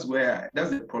 That's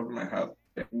the problem I have.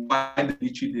 Why the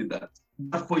military did that?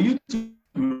 But for you to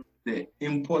do the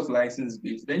import license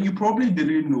base, then you probably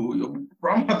didn't know. Your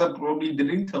grandmother probably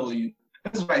didn't tell you.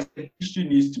 That's why history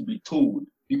needs to be told,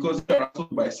 because you are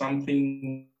told by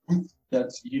something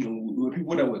that,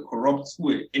 people that were corrupt who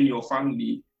were in your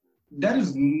family. That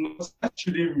is not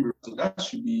actually real. That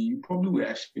should be, you probably were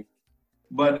actually.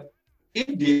 But if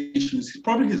the issues,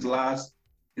 probably his last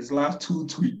 2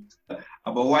 tweets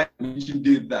about why he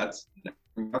did that,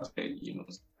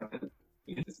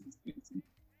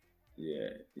 yeah.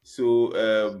 So,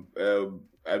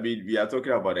 I mean, we are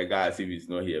talking about the guy as if he's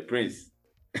not here. Prince.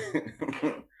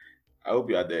 I hope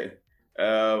you are there.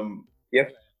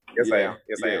 Yes, I am.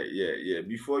 Yes, I am. Yeah.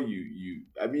 Before you,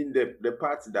 I mean, the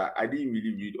part that I didn't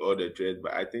really read all the threads,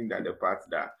 but I think that the part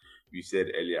that you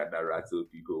said earlier that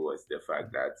rattled people was the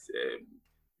fact that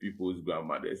people's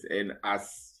grandmothers, and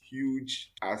as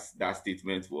huge as that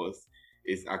statement was,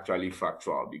 it's actually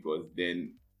factual, because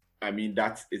then, I mean,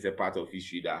 that is a part of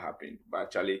history that happened. But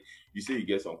actually, you say you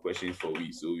get some questions for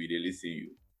we, so we did listen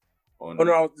you.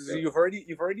 You've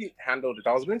already handled it.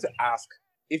 I was going to ask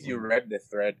if you read the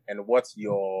thread and what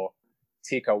your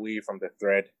takeaway from the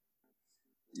thread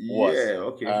was. Yeah,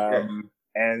 okay.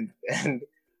 And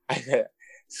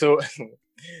so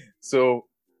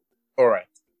all right.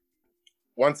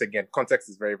 Once again, context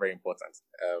is very, very important.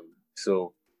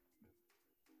 So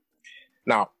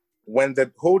now, when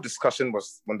the whole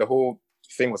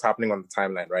thing was happening on the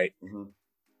timeline, right? Mm-hmm.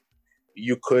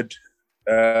 You could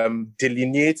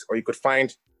delineate, or you could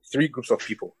find 3 groups of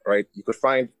people, right? You could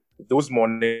find those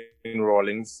mourning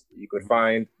Rawlings, you could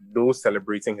find those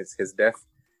celebrating his death,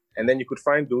 and then you could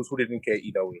find those who didn't care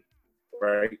either way,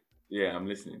 right? Yeah, I'm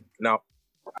listening. Now,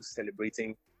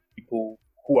 celebrating people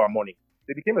who are mourning.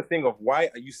 It became a thing of, why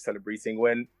are you celebrating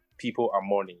when people are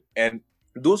mourning? And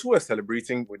those who are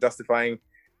celebrating were justifying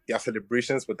their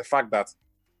celebrations with the fact that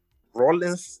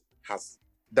Rawlings has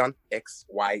done X,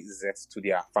 Y, Z to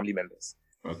their family members.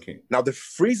 Okay. Now, the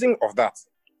phrasing of that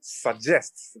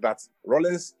suggests that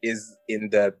Rawlings is in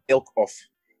the ilk of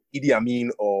Idi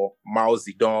Amin or Mao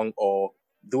Zedong or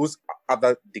those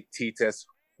other dictators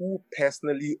who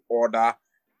personally order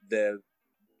the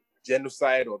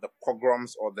genocide or the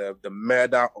pogroms or the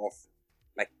murder of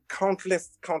like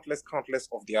countless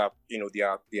of their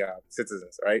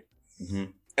citizens, right? Mm-hmm.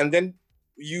 And then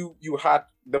you had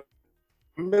the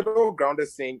middle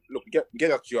grounders saying, look, get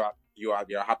that you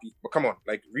are happy, but come on,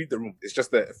 like, read the room. It's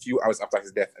just a few hours after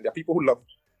his death, and there are people who love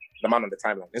the man on the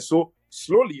timeline. And so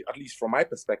slowly, at least from my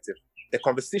perspective, the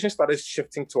conversation started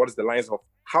shifting towards the lines of,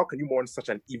 how can you mourn such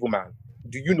an evil man?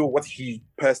 Do you know what he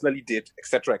personally did,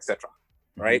 etc.,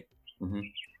 right? Mm-hmm.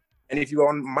 And if you are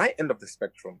on my end of the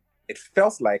spectrum, it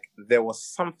felt like there was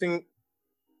something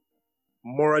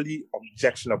morally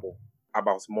objectionable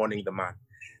about mourning the man.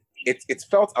 It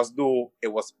felt as though it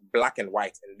was black and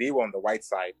white, and they were on the white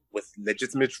side with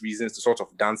legitimate reasons to sort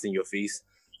of dance in your face.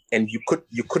 And you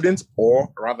couldn't,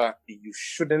 or rather you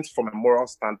shouldn't, from a moral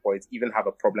standpoint, even have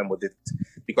a problem with it.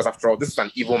 Because after all, this is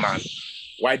an evil man.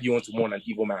 Why do you want to mourn an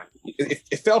evil man?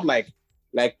 It felt like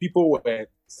people were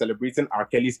celebrating R.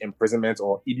 Kelly's imprisonment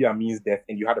or Idi Amin's death,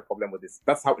 and you had a problem with this.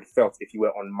 That's how it felt if you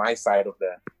were on my side of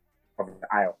the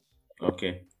aisle.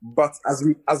 Okay. But as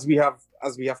we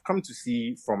have come to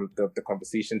see from the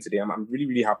conversation today, I'm really,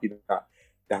 really happy that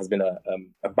there has been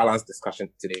a balanced discussion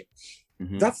today.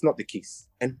 Mm-hmm. That's not the case.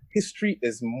 And history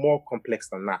is more complex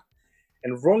than that.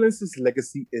 And Rawlings's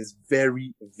legacy is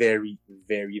very, very,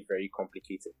 very, very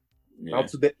complicated. Yeah. Now,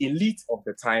 to the elite of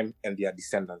the time and their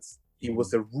descendants, he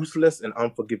was a ruthless and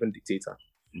unforgiving dictator,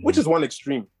 which is one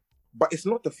extreme, but it's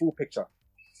not the full picture.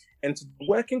 And to the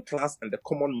working class and the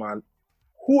common man,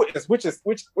 which is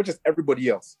everybody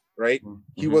else, right? Mm-hmm.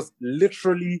 He was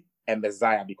literally a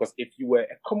messiah, because if you were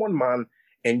a common man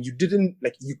and you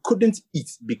couldn't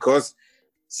eat because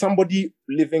somebody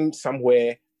living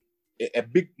somewhere, a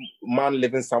big man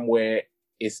living somewhere,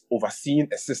 is overseeing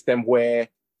a system where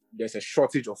there's a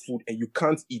shortage of food and you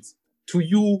can't eat. To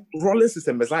you, Rollins is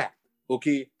a messiah.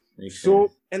 Okay.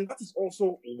 So, and that is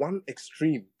also one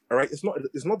extreme. All right. It's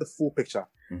not the full picture.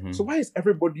 Mm-hmm. So why is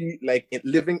everybody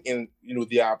living in,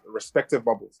 their respective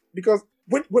bubbles? Because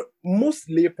when most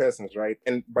lay persons, right?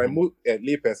 And by most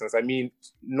lay persons, I mean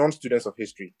non-students of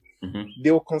history, mm-hmm.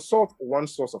 they will consult one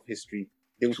source of history.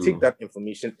 They will take that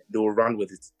information, they will run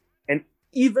with it. And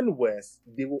even worse,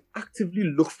 they will actively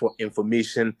look for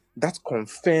information that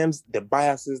confirms the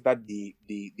biases that they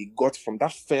got from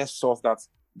that first source that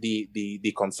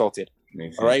they consulted.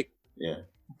 All right? Yeah.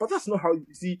 But that's not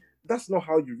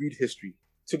how you read history.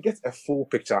 To get a full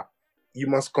picture, you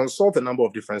must consult a number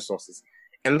of different sources.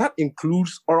 And that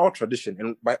includes oral tradition.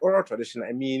 And by oral tradition,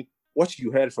 I mean what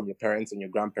you heard from your parents and your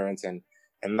grandparents and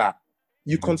that.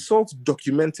 You mm-hmm. consult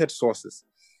documented sources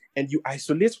and you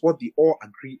isolate what they all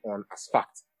agree on as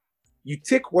fact. You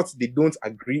take what they don't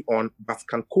agree on but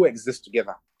can coexist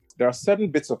together. There are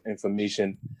certain bits of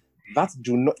information that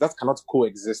cannot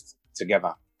coexist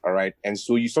together. All right. And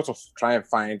so you sort of try and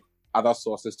find other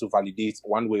sources to validate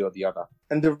one way or the other.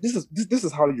 And this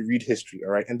is how you read history.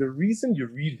 All right. And the reason you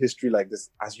read history like this,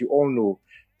 as you all know,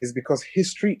 is because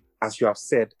history, as you have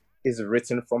said, is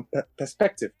written from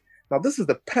perspective. Now, this is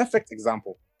the perfect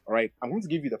example. All right. I'm going to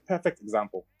give you the perfect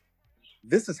example.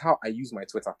 This is how I use my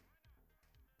Twitter.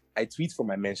 I tweet from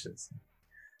my mentions.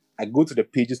 I go to the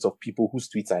pages of people whose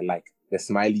tweets I like, the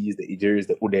Smileys, the Ijeris,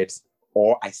 the Odets,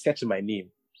 or I search my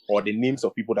name or the names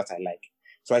of people that I like.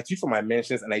 So I tweet from my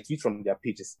mentions and I tweet from their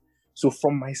pages. So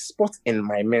from my spot in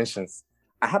my mentions,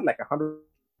 I had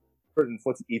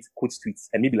 148 quote tweets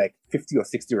and maybe 50 or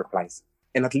 60 replies.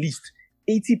 And at least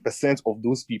 80% of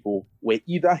those people were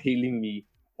either hailing me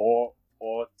or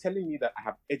telling me that I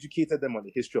have educated them on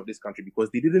the history of this country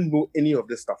because they didn't know any of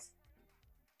this stuff.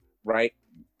 Right?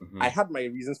 Mm-hmm. I had my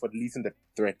reasons for deleting the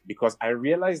thread because I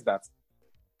realized that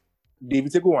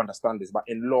David Tego will understand this, but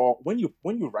in law, when you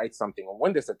write something or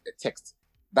when there's a text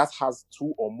that has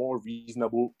two or more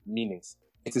reasonable meanings,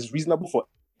 it is reasonable for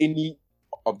any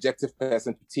objective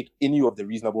person to take any of the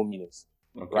reasonable meanings.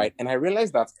 Okay. Right? And I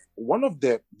realized that one of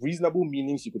the reasonable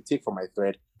meanings you could take from my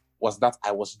thread was that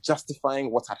I was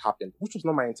justifying what had happened, which was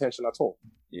not my intention at all.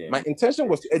 Yeah. My intention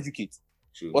was to educate.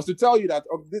 True. Was to tell you that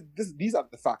these are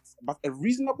the facts. But a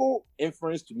reasonable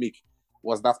inference to make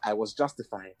was that I was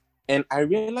justifying. And I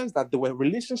realized that there were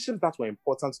relationships that were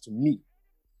important to me,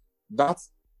 that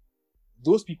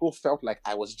those people felt like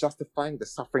I was justifying the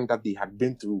suffering that they had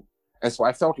been through. And so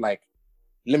I felt like,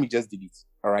 let me just delete.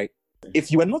 All right.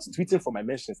 If you were not tweeting for my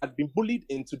mentions, I'd been bullied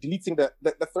into deleting the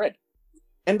thread.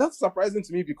 And that's surprising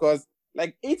to me because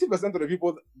 80% of the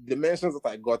people, the mentions that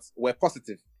I got were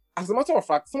positive. As a matter of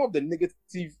fact, some of the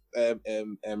negative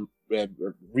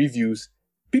reviews,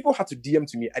 people had to DM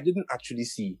to me. I didn't actually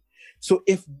see. So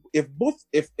if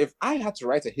I had to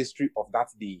write a history of that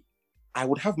day, I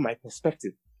would have my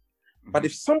perspective. Mm-hmm. But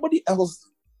if somebody else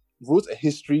wrote a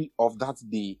history of that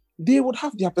day, they would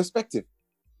have their perspective.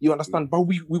 You understand? Mm-hmm.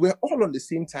 But we were all on the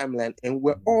same timeline and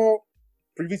we're all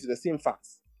privy to the same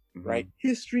facts, mm-hmm. right?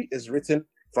 History is written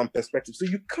from perspective. So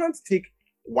you can't take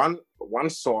one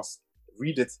source,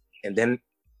 read it, and then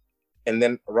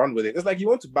run with it. It's like you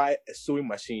want to buy a sewing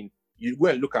machine. You go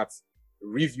and look at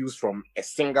reviews from a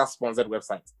single sponsored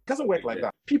website. It doesn't work like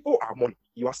that. People are money.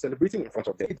 You are celebrating in front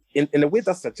of them in a way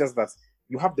that suggests that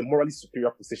you have the morally superior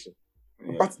position.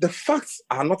 Yeah. But the facts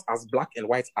are not as black and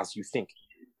white as you think.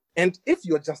 And if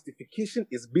your justification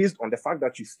is based on the fact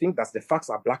that you think that the facts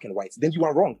are black and white, then you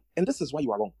are wrong. And this is why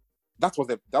you are wrong. That was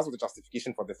the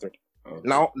justification for the thread. Okay.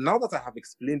 Now that I have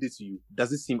explained it to you,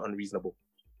 does it seem unreasonable?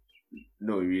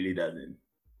 No, it really doesn't.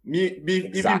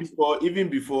 Even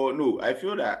before, no, I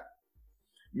feel that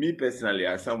me personally,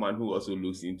 as someone who also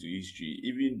looks into history,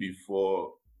 even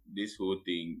before this whole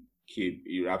thing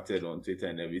erupted on Twitter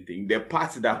and everything, the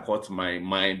part that caught my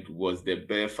mind was the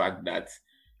bare fact that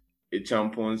a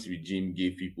Champon's regime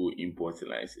gave people import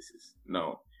licenses.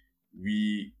 Now,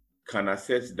 we can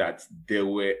assess that there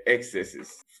were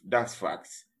excesses. That's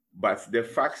facts. But the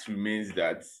facts remains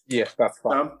that yes, that's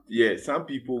fact. Some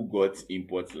people got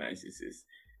import licenses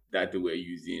that they were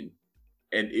using,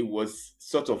 and it was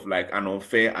sort of like an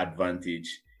unfair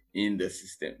advantage in the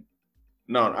system.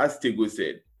 Now, as Tego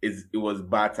said, it was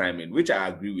bad timing, which I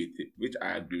agree with.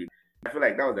 I feel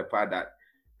like that was the part that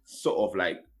sort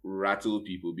of rattled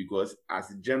people, because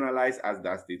as generalized as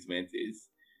that statement is,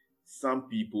 some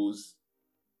people's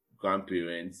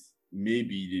grandparents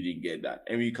maybe he didn't get that,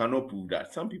 and we cannot prove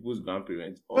that. Some people's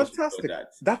grandparents also Fantastic. got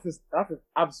that. That is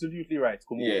absolutely right,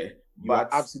 Kumo. Yeah, You are but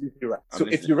absolutely right. I'm So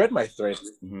if listening. you read my thread,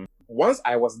 Mhm. once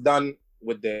I was done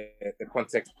with the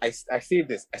context, I say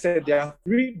this. I said there are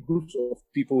three groups of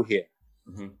people here.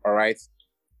 Mhm. All right.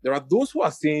 There are those who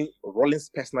are saying Rawlings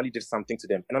personally did something to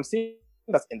them. And I'm saying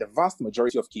that in the vast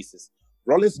majority of cases,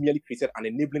 Rawlings merely created an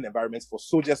enabling environment for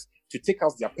soldiers to take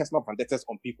out their personal vendettas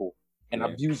on people and Yeah.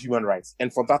 abuse human rights.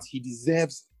 And for that, he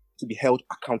deserves to be held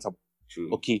accountable.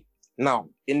 True. Okay. Now,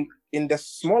 in the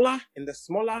smaller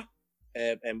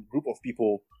group of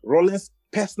people, Rawlings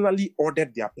personally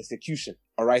ordered their persecution.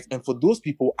 All right. And for those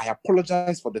people, I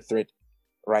apologize for the thread.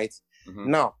 Right. Mhm.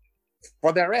 Now,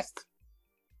 for the rest,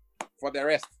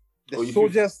 the Oh, you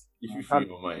soldiers, If you feel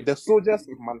your mind. the soldiers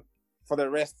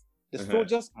Uh-huh.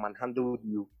 soldiers manhandled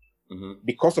you Mhm.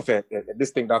 because of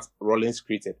this thing that Rawlings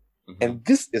created. Mhm. And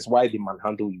this is why they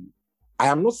manhandle you. I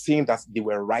am not saying that they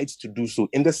were right to do so.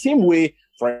 In the same way,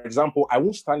 for example, I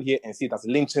won't stand here and say that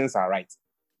lynchings are right.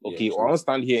 Okay, Yeah, or I won't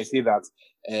stand here and say that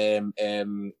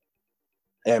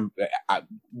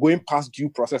going past due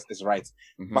process is right.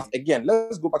 Mhm. But again,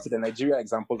 let's go back to the Nigeria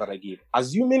example that I gave.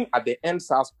 Assuming at the end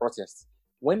SARS protest,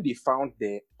 when they found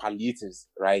the palliatives,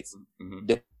 right, Mhm.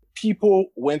 the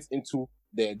people went into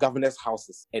the governor's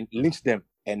houses and lynched them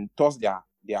and tossed their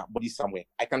bodies somewhere.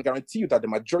 I can guarantee you that the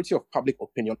majority of public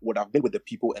opinion would have been with the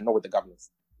people and not with the governors.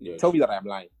 Yeah, Tell me that I am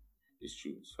lying. It's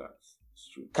true. It's facts. It's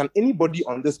true. Can anybody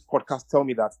on this podcast tell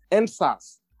me that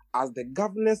NSAS, as the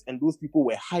governors and those people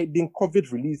were hiding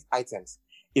COVID relief items,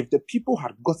 if the people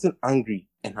had gotten angry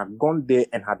and had gone there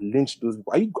and had lynched those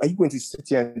people, are you going to sit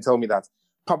here and tell me that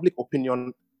public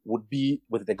opinion would be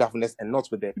with the governors and not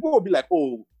with them? People will be like,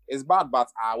 oh, it's bad, but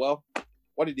well,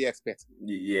 what did they expect?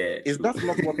 Yeah. Is true. that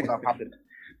not what would have happened?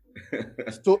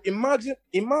 So imagine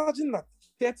that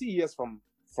 30 years from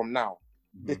now,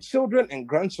 the children and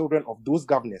grandchildren of those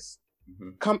governors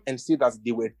Mhm. come and say that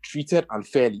they were treated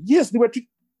unfairly. Yes,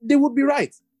 they would be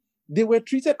right. They were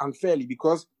treated unfairly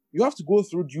because you have to go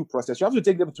through due process. You have to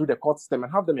take them through the court system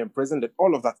and have them imprisoned and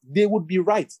all of that. They would be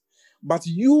right. But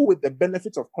you, with the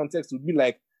benefit of context, would be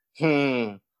like,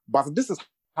 but this is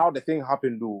how the thing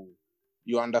happened, though.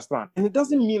 You understand? And it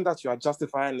doesn't mean that you are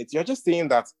justifying it. You're just saying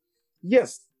that,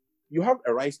 yes, you have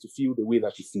a right to feel the way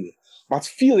that you feel, but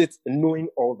feel it knowing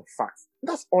all the facts.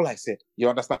 That's all I said. You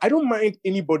understand? I don't mind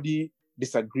anybody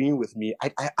disagreeing with me.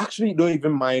 I actually don't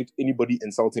even mind anybody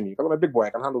insulting me because I'm a big boy. I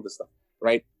can handle this stuff,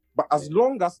 right? But as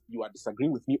long as you are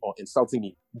disagreeing with me or insulting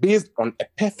me based on a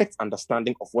perfect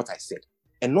understanding of what I said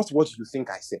and not what you think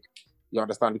I said, you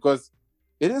understand? Because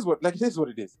it is what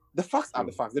it is. The facts are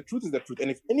the facts. The truth is the truth.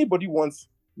 And if anybody wants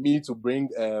me to bring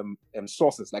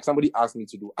sources, like somebody asked me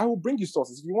to do, I will bring you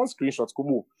sources. If you want screenshots,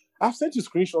 Kumu, I've sent you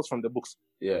screenshots from the books.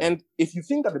 Yeah. And if you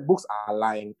think that the books are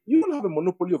lying, you don't have a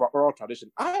monopoly of oral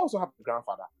tradition. I also have a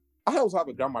grandfather. I also have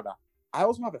a grandmother. I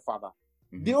also have a father.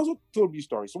 Mhm. They also told me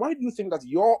stories. So why do you think that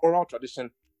your oral tradition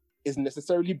is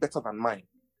necessarily better than mine?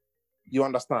 You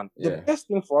understand? Yeah. The best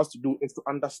thing for us to do is to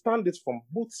understand it from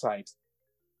both sides.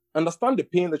 Understand the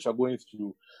pain that you're going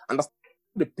through. Understand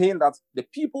the pain that the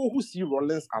people who see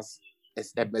Rawlings as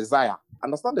a messiah,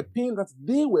 understand the pain that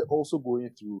they were also going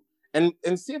through, and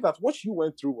say that what you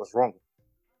went through was wrong.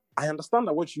 I understand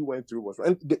that what you went through was wrong.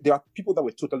 And there are people that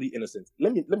were totally innocent.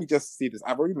 Let me just say this.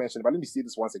 I've already mentioned it, but let me say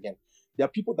this once again. There are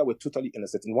people that were totally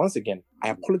innocent. And once again, I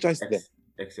apologize to them.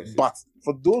 Excessive. But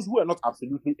for those who are not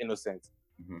absolutely innocent,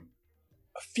 Mhm.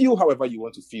 feel however you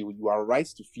want to feel. You are right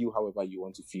to feel however you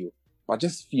want to feel. But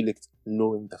just feel it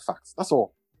knowing the facts. That's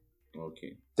all.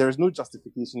 Okay. There is no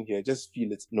justification here. Just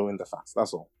feel it knowing the facts.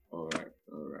 That's all. All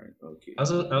right. Okay. I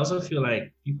also feel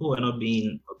like people were not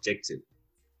being objective.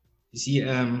 You see,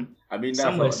 I mean,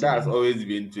 Someone that's saying- always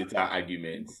been Twitter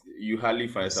arguments. You hardly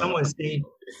find someone someone. saying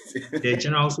the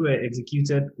generals who were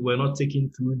executed were not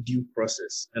taken through due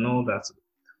process and all that.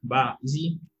 But you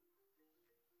see,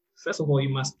 first of all, you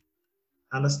must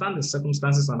understand the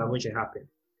circumstances under which it happened.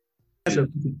 They were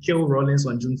going to kill Rawlings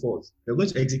on June 4th. They're going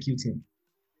to execute him.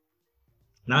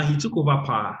 Now he took over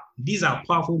power. These are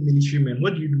powerful military men.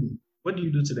 What do you do? What do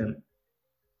you do to them?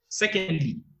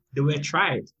 Secondly, they were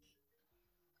tried.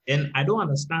 And I don't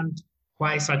understand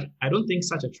why I don't think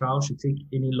such a trial should take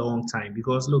any long time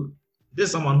because look, this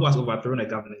is someone who has overthrown a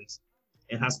government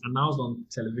and has announced on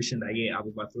television that, yeah, I've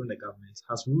overthrown the government,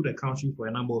 has ruled the country for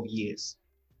a number of years.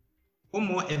 What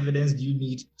more evidence do you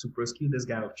need to prosecute this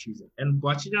guy of treason? And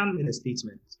Boachian made a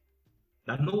statement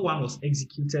that no one was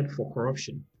executed for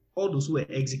corruption. All those who were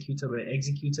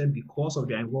executed because of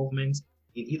their involvement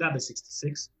in either the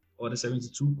 66 or the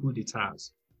 72 coup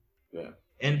d'etats. Yeah.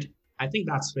 And I think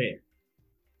that's fair.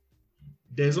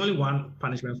 there's only one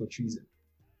punishment for treason.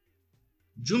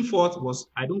 June 4th was,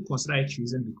 I don't consider it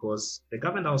treason because the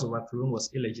government that was overthrown was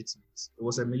illegitimate. It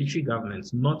was a military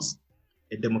government, not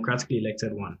a democratically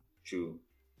elected one. True.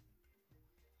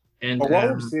 And But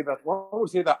one would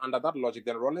say that under that logic,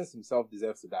 then Rollins himself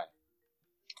deserves to die.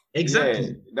 exactly.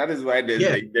 Yeah, that is why there's Yeah,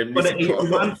 like the for the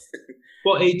 81,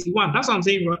 for 81. That's what I'm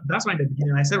saying. That's why in the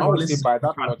beginning I said I would Rollins say is by a that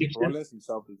logic, contradiction. Rollins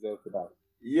himself deserves to die.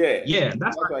 Yeah. Yeah,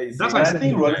 that's why he's that's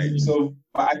saying why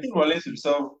But I I think said Rollins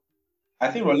himself. I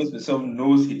think Rollins himself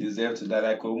knows he deserves to die.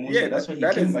 Like Omu said, that's why he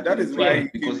came back. that in is the why field,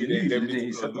 he because he knew if he didn't,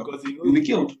 he clause, because he he'll be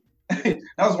killed. That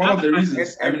was one of the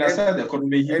reasons. Aside the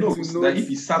economy, he and knows to that note- if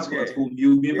he sat yeah. at home, he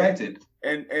will be Yeah. invited.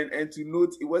 And to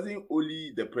note, it wasn't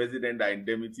only the president that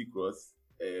indemnity clause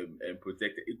and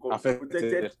protected. It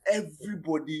protected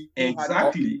everybody. who had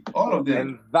Exactly, all of them.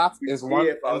 And that is one.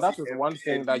 AFLC, And that is one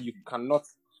thing that you cannot.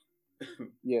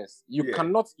 Yes, you Yeah.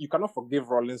 cannot forgive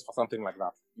Rollins for something like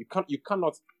that. You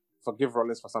cannot forgive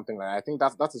Rollins for something like that. I think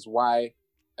that is why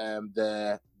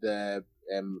the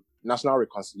National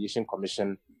Reconciliation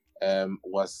Commission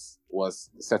was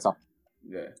set up,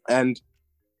 Yeah. and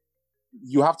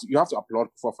you have to applaud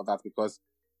for that, because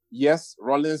yes,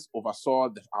 Rollins oversaw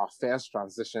our first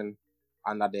transition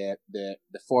under the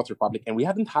Fourth Republic, and we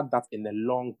hadn't had that in a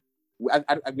long. We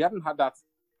hadn't had that.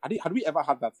 Had we ever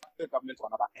had that government or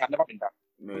another? It had never been done.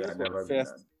 No, it had Rollins never was been the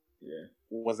first. done. Yeah.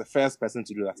 Was the first person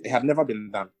to do that. It had never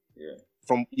been done. Yeah.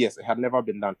 It had never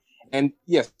been done. And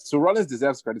yes, so Rollins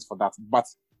deserves credit for that. But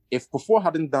if Kufuor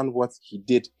hadn't done what he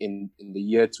did in the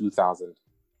year 2000,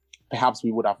 perhaps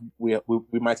we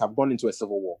might have gone into a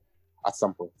civil war at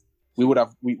some point.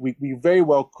 We very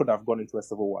well could have gone into a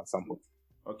civil war at some point.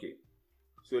 Okay.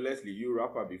 So Leslie, you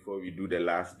wrap up before we do the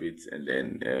last bit, and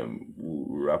then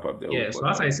we'll wrap up the whole Yeah, so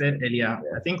as I said earlier,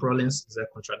 I think Rollins is a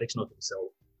contradiction of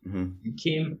himself. Mm-hmm. You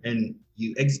came and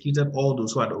you executed all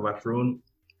those who had overthrown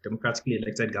democratically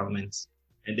elected governments,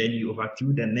 and then you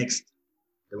overthrew the next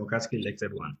democratically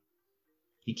elected one.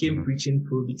 He came preaching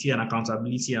probity and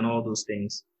accountability and all those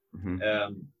things.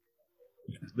 Mm-hmm.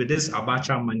 With this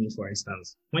Abacha money, for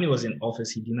instance, when he was in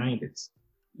office, he denied it.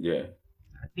 Yeah.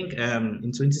 I think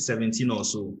in 2017 or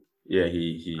so. Yeah,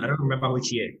 he I don't remember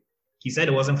which year. He said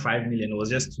it wasn't 5 million, it was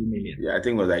just 2 million. Yeah, I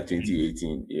think it was like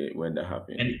 2018 when that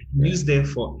happened. And he used it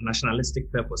for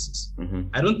nationalistic purposes. Mm-hmm.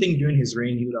 I don't think during his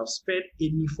reign he would have spared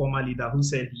any former leader who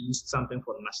said he used something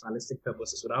for nationalistic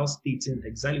purposes without stating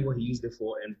exactly what he used it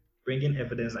for and bringing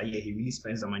evidence that, yeah, he really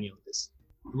spends the money on this.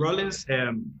 Rollins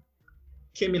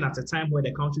came in at a time where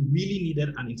the country really needed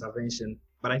an intervention,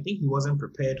 but I think he wasn't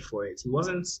prepared for it.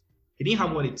 He didn't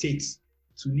have what it takes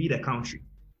to lead a country.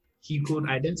 He could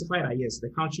identify that, yes, the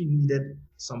country needed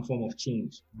some form of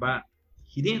change, but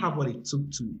he didn't have what it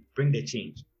took to bring the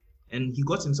change. And he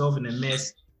got himself in a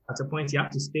mess. At a point, he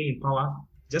had to stay in power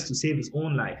just to save his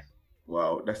own life.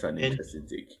 Wow, that's an interesting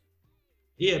take.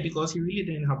 Yeah, because he really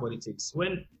didn't have what it takes.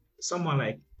 When someone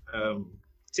like,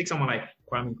 take someone like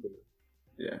Kwame Nkrumah.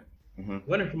 Yeah. Mm-hmm.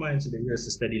 When Nkrumah went to the US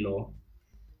to study law,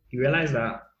 he realized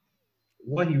that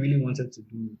what he really wanted to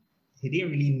do, he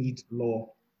didn't really need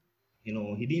law. He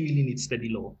didn't really need study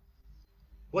law.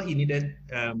 What he needed,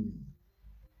 and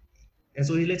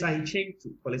so he changed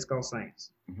to political science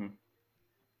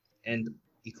and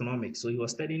economics. So he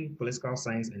was studying political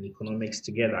science and economics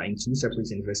together in two separate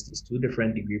universities, two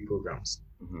different degree programs.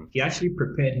 Mm-hmm. He actually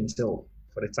prepared himself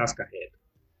for the task ahead.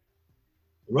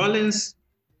 Rollins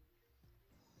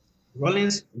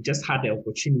just had the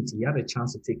opportunity, he had a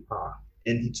chance to take power,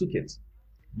 and he took it.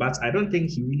 But I don't think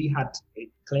he really had a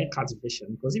clear-cut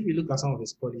vision, because if you look at some of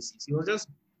his policies, he was just,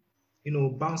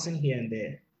 bouncing here and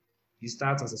there. You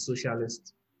start as a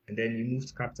socialist, and then you move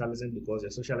to capitalism because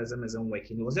your socialism isn't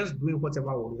working. He was just doing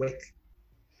whatever would work,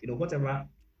 whatever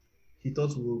he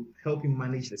thought would help him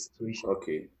manage the situation.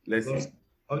 Okay, let's see.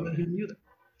 He knew that.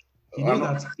 He knew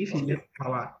that if he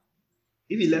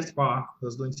left power, he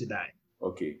was going to die.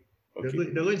 Okay. They're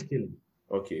going to kill him.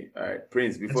 Okay, all right.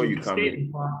 Prince, before you come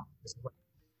in.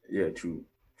 Yeah, true.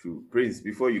 Prince,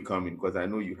 before you come in, because I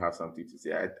know you have something to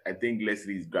say. I think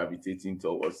Leslie is gravitating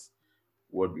towards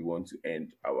what we want to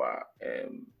end our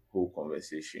whole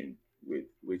conversation with,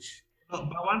 which... No,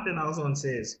 but one thing I also want to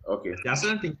say is, okay, there are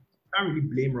certain things you can't really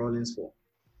blame Rollins for.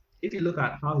 If you look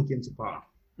at how he came to power,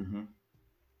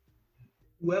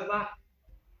 whoever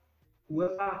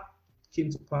came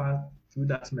to power through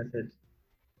that method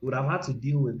would have had to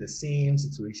deal with the same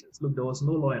situations. Look, there was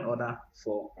no law and order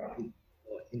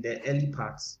in the early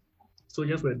parts.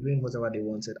 Soldiers were doing whatever they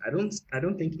wanted. I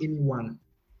don't think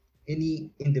any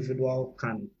individual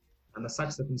can, under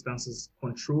such circumstances,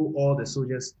 control all the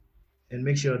soldiers and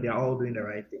make sure they are all doing the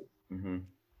right thing.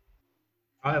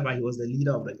 However, he was the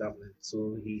leader of the government,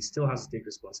 so he still has to take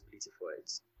responsibility for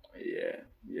it.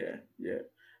 Yeah.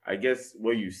 I guess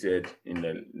what you said in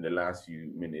the last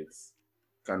few minutes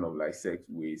kind of like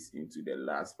segues into the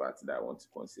last part that I want to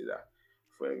consider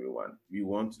for everyone. We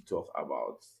want to talk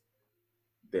about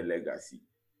the legacy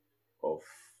of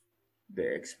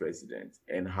the ex-president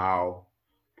and how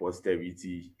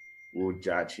posterity will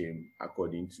judge him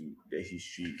according to the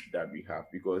history that we have.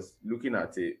 Because looking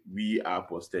at it, we are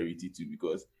posterity too,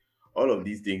 because all of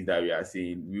these things that we are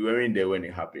saying, we weren't there when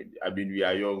it happened. I mean, we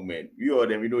are young men. We all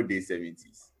them, we know day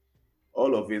 70s.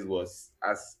 All of it was,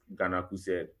 as Ganaku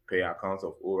said, per accounts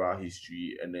of oral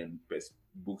history and then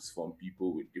books from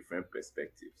people with different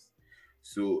perspectives.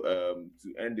 So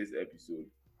to end this episode,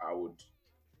 I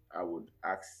would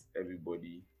ask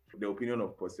everybody the opinion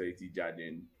of posterity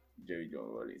judging Jerry John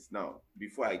Rawlings. Now,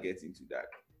 before I get into that,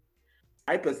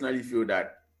 I personally feel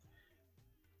that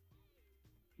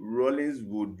Rawlings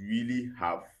would really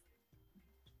have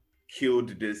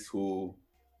killed this whole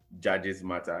judges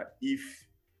matter if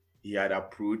he had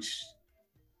approached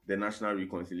the National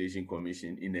Reconciliation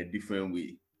Commission in a different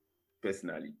way,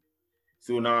 personally.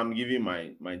 So now I'm giving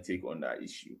my take on that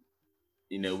issue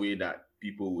in a way that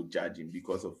people would judge him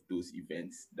because of those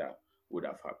events that would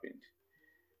have happened.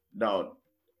 Now,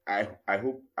 I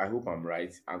hope I'm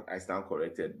right. I stand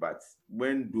corrected. But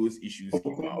when those issues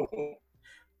came out,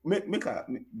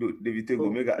 David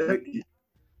Tego,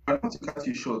 I don't want to cut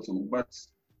you short, but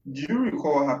do you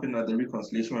recall what happened at the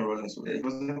reconciliation when Rawlings was there? He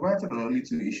was invited on only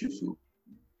 2 issues. So.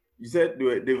 You said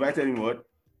they invited him what?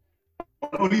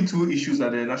 Only 2 issues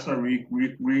at the National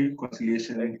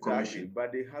Reconciliation Commission.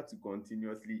 But they had to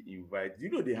continuously invite. You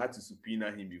know, they had to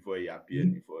subpoena him before he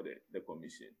appeared before the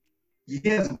commission.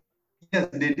 Yes,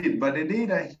 they did. But the day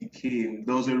that he came,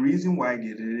 there was a reason why they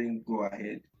didn't go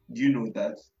ahead. Do you know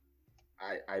that?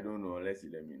 I don't know, unless you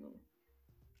let me know.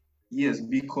 Yes,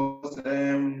 because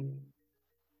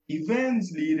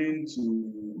events leading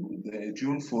to the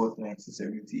June 4th,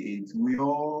 1978, we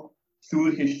all,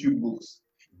 through history books,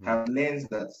 have learned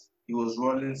that it was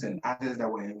Rawlings and others that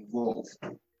were involved.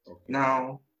 Okay.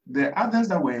 Now, the others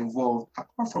that were involved,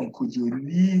 apart from Kojo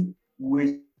Lee,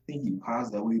 which he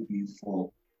passed away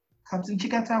before, Captain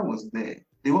Chikata was there.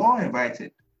 They were all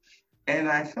invited. And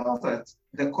I felt that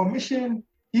the commission,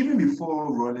 even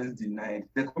before Rawlings denied,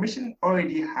 the commission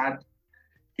already had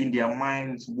in their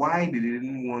minds why they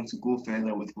didn't want to go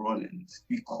further with Rawlings,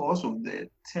 because of the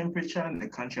temperature in the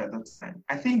country at that time.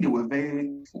 I think they were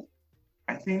very full.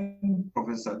 I think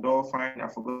Professor Dolphine,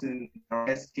 I've forgotten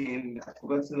Erskine, I've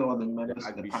forgotten all the members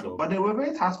of the panel, but they were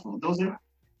very taskful. There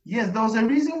was a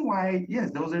reason why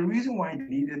they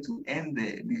needed to end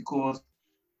there, because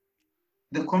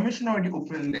the commission already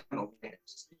opened the can of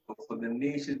worms for the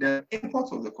nation. The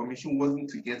import of the commission wasn't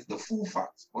to get the full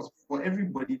facts, but for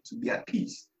everybody to be at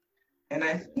peace. And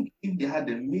I think if they had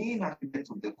the main architect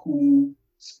of the coup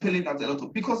spilling out a lot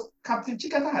of, because Captain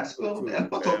Chikata had spilled a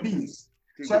lot of beans.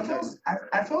 So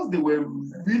I felt they were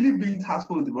really being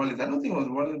taskful with the Rawlings. I don't think it was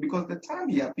Rawlings, because the time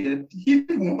he appeared, he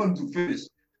didn't want to finish.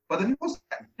 But then he was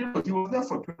there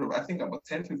for a period of, I think, about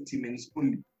 10-15 minutes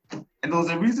only. And there was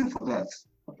a reason for that.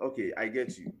 Okay, I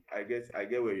get you. I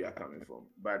get where you are coming from.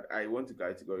 But I want to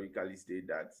categorically state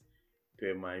that,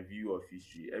 per my view of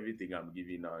history, everything I'm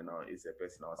giving now is a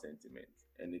personal sentiment.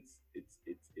 And it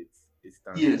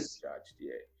stands charged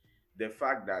here. The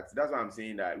fact that's why I'm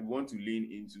saying that we want to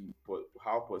lean into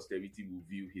how posterity will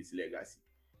view his legacy.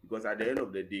 Because at the end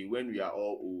of the day, when we are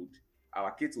all old,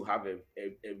 our kids will have a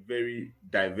very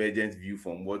divergent view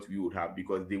from what we would have,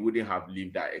 because they wouldn't have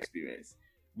lived that experience.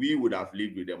 We would have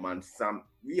lived with the man.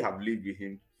 We have lived with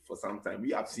him for some time.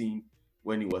 We have seen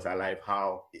when he was alive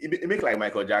how it makes like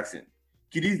Michael Jackson.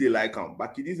 Kiddies, they like him,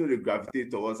 but kiddies know they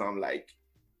gravitate towards him like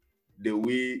the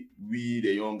way we,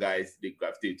 the young guys, they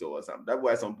gravitate towards him. That's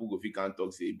why some people, if you can't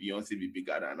talk, say Beyonce be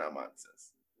bigger than that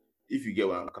nonsense. If you get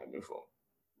where I'm coming from.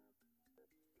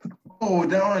 Oh,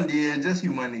 that one there, just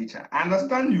human nature. I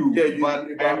understand you, but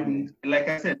like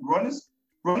I said,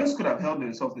 Rawlings could have helped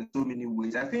himself in so many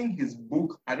ways. I think his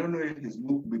book, I don't know if his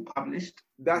book will be published.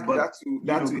 That too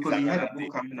because he had a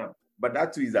book coming up. But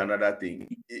that too is another thing.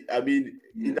 I mean,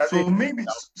 so maybe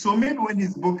when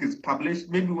his book is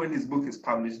published, they don't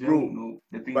know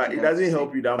the thing. But it doesn't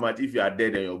help you that much if you are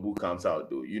dead and your book comes out,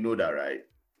 though. You know that, right?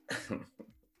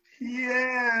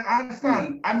 Yeah, I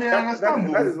understand. I mean, I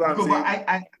understand. That is what I'm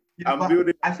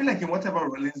saying. I feel like in whatever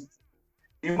Rawlings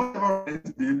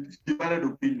did, he had an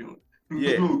opinion.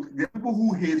 Yeah. Look, there are people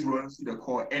who hate Rawlings to the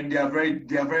core, and they are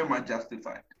very much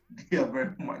justified. They are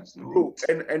very much so. Bro,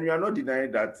 and we are not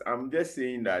denying that. I'm just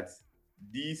saying that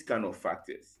these kind of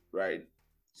factors, right?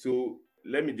 So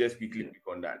let me just quickly pick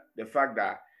on that. The fact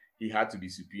that he had to be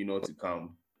subpoenaed to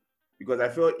come, because I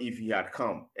felt if he had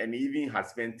come and even had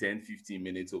spent 10, 15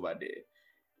 minutes over there,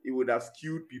 it would have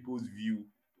skewed people's view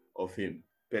of him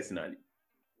personally.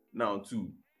 Now,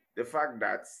 too, the fact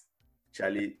that,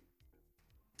 Charlie,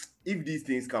 if these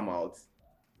things come out,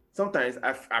 sometimes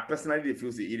I personally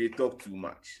feel say they talk too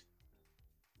much.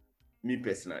 Me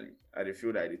personally, I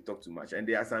feel that they talk too much. And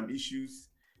there are some issues,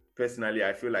 personally,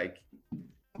 I feel like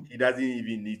he doesn't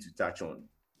even need to touch on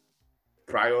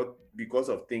prior, because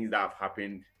of things that have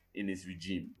happened in his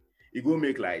regime. It go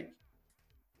make like,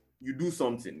 you do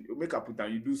something, you make a put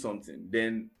down, you do something,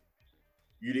 then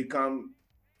you come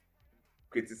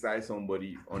criticize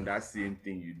somebody on that same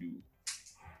thing you do.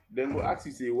 Then we'll ask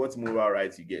you, say, what moral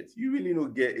right you get? You really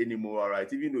don't get any moral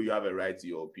right, even though you have a right to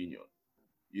your opinion.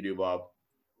 You know, Bob.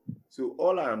 So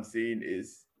all I am saying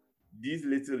is, these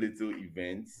little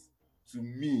events, to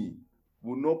me,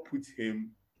 will not put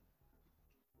him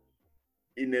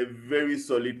in a very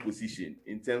solid position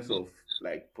in terms of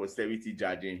like posterity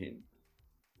judging him.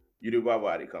 You know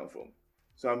where they come from.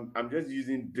 So I'm just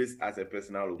using this as a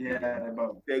personal opinion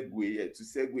to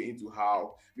segue into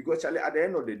how, because Charlie, at the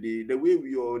end of the day, the way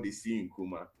we all see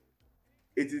Nkrumah,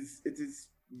 it is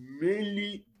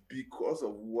mainly because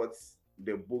of what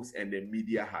the books and the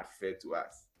media had fed to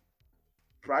us.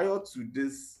 Prior to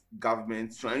this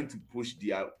government trying to push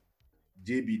their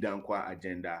JB Dankwa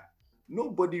agenda,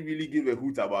 nobody really gave a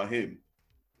hoot about him.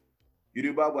 You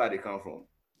know where they come from.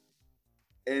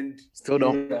 And still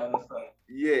don't.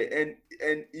 Yeah, and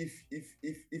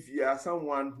if you are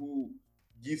someone who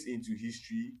gives into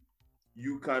history,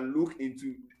 you can look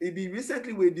into it.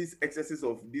 Recently with these excesses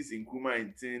of this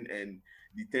Nkrumah and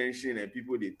detention and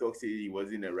people they talk say he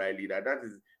wasn't a right leader. That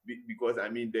is because I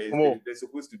mean there's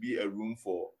supposed to be a room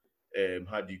for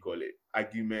how do you call it,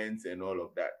 arguments and all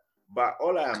of that. But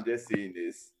all I am just saying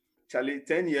is, Charlie,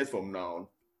 10 years from now,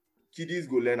 kiddies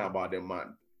go learn about the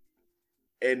man.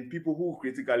 And people who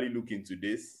critically look into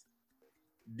this,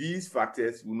 these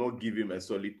factors will not give him a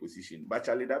solid position. But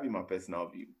Charlie, that be my personal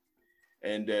view.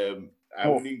 And I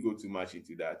wouldn't go too much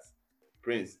into that.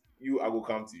 Prince, I will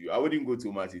come to you. I wouldn't go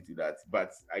too much into that.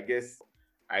 But I guess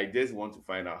I just want to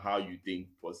find out how you think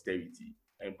posterity,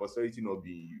 and posterity not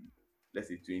being you, let's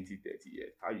say 20, 30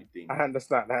 years, how you think. I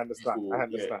understand. And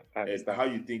how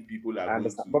you think people are going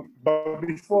to. But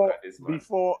before,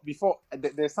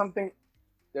 there's something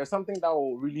that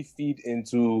will really feed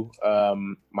into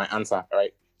my answer,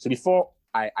 right? So before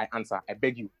I answer, I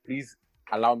beg you, please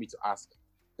allow me to ask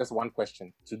just one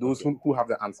question to those who have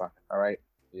the answer, all right?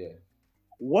 Yeah.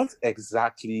 What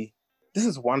exactly, this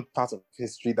is one part of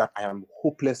history that I am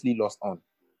hopelessly lost on.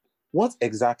 What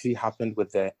exactly happened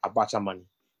with the Abacha money?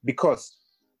 Because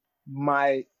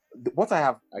what I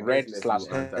have read /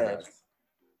 heard,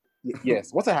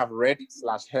 yes, what I have read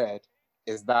 / heard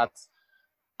is that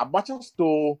Abacha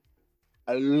stole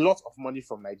a lot of money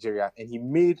from Nigeria and he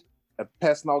made a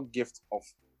personal gift of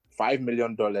 $5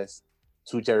 million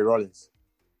to Jerry Rawlings,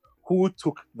 who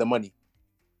took the money.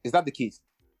 Is that the case?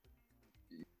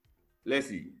 Let's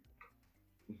see.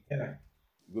 Yeah.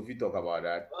 Go if talk about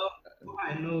that. Well, what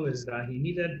I know is that he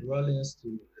needed Rawlings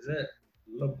to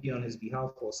lobby on his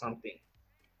behalf or something.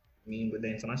 I mean, with the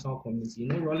international community. You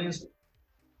know, Rawlings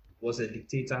was a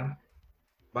dictator,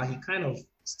 but he kind of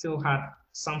still had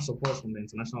some support from the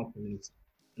international community.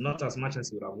 Not as much as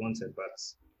he would have wanted, but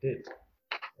did.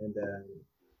 And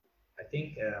I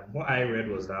think what I read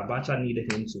was that Abacha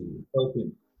needed him to help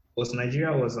him, because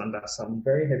Nigeria was under some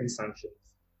very heavy sanctions.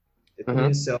 They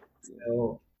couldn't sell.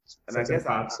 And I guess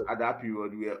at that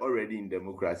period, we were already in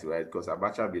democracy, right? Because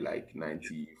Abacha be like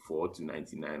 94 to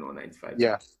 99 or 95.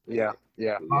 Yeah. One thing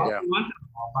about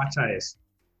Abacha is,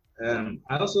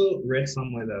 I also read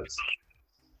somewhere that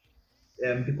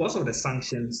because of the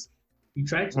sanctions, he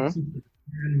tried to keep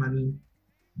money,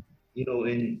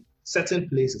 in certain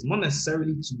places, not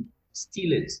necessarily to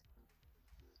steal it.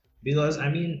 Because, I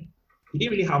mean, he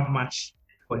didn't really have much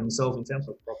for himself in terms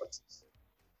of properties.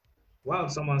 Why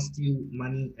would someone steal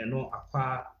money and not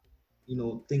acquire,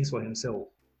 things for himself?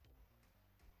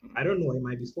 I don't know, it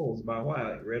might be false, but what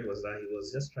I read was that he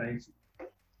was just trying to,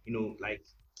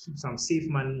 keep some safe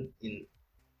money in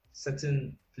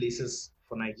certain places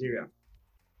for Nigeria.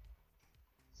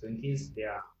 So in case they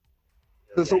are.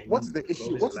 So what's the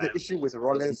issue? What's the issue with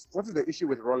Rawlings? What is the issue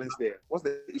with Rawlings there? What's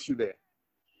the issue there?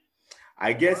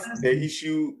 I guess the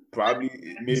issue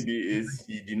maybe is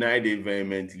he denied it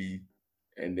vehemently,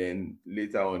 and then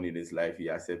later on in his life he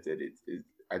accepted it.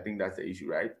 I think that's the issue,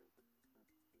 right?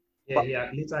 Yeah.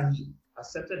 Later he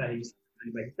accepted that but he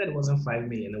said it wasn't 5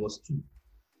 million, it was 2.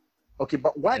 Okay,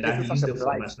 but why and is that it he such used a it for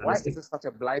blight? Why nationalistic. is it such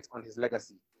a blight on his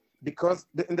legacy? Because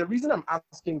and the reason I'm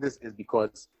asking this is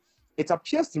because it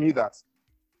appears to me that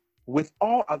with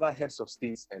all other heads of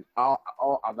states and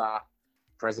all other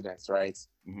presidents, right,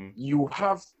 you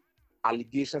have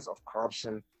allegations of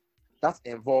corruption that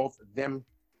involve them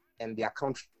and their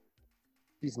country's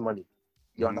money.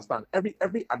 You understand? Every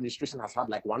administration has had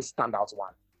like one standout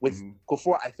one. With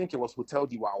Kufuor, I think it was Hotel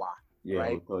Diwawa,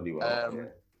 right? Hotel Diwawa.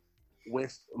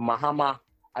 With Mahama,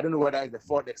 I don't know whether it's the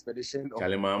Ford expedition or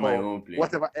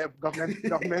whatever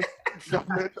government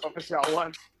official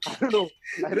one. I don't know.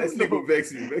 Let's go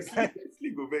vex me. Let's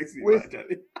go vex me.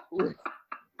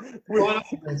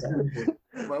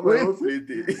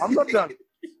 I'm not done.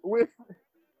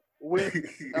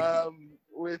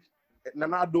 With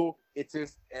Nanado, it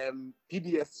is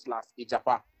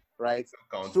PDS/Ijapa, right?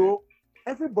 So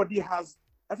everybody has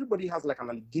like an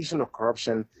allegation of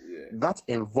corruption that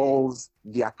involves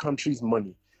their country's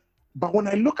money. But when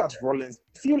I look at Rawlings,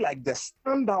 I feel like the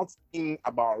standout thing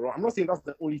about Rawlings, I'm not saying that's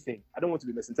the only thing. I don't want to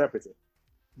be misinterpreted.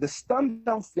 The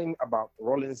standout thing about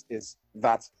Rawlings is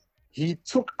that he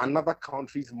took another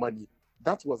country's money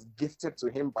that was gifted to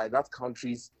him by that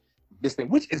country's this thing,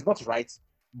 which is not right.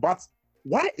 But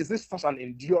why is this such an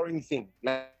enduring thing?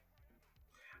 Like,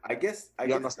 I guess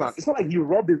understand. It's not like you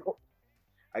robbed it.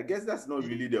 I guess that's not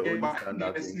really the only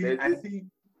standout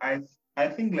thing. I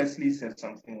think Leslie said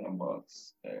something about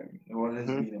Rawlings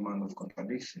being a man of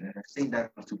contradiction, and I think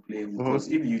that has to play because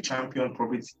if you champion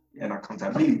probity and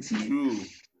accountability,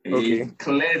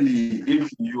 clearly,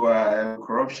 if you are a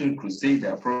corruption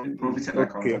crusader, probity and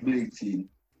accountability,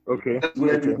 that's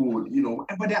where people would,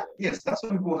 but that's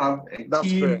where people have a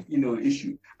keen,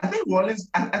 issue. I think Rawlings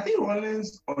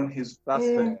on his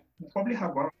own probably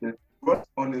have one of the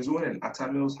on his own, and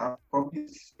Atamils have probably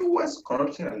fewest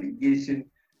corruption allegation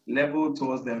level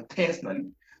towards them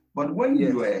personally. But when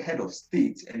you are a head of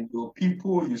state and your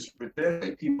people, you represent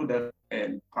the people that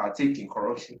partake in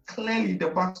corruption, clearly the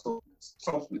back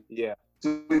stops with.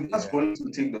 So that's Rawlings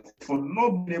to take for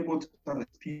not being able to stand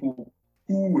people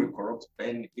who were corrupt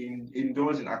and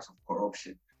indulge in acts of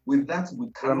corruption. With that, we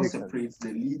cannot separate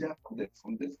the leader from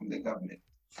the government.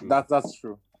 That's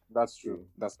true. That's true.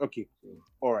 That's okay.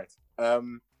 All right.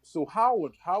 So how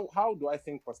do I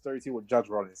think posterity would judge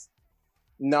Rawlings?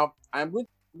 Now, I'm going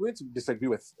to disagree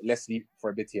with Leslie for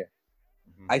a bit here.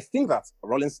 I think that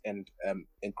Rawlings and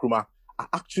Nkrumah are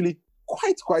actually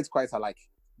quite alike.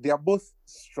 They are both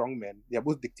strong men. They are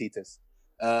both dictators.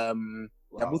 They are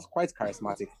both quite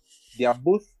charismatic. They are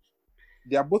both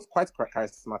quite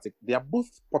charismatic. They are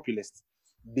both populists.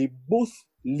 They both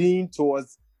lean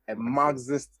towards a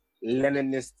Marxist,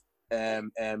 Leninist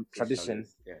tradition.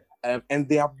 And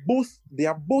they are both,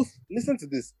 listen to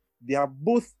this, they are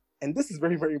both, and this is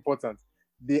very, very important,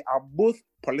 they are both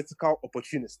political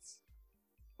opportunists.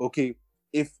 Okay,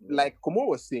 if, like Komo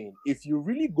was saying, if you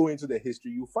really go into the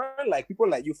history, you find that people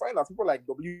like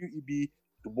W.E.B.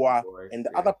 Du Bois and the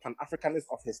other Pan-Africanists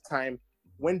of his time,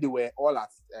 when they were all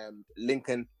at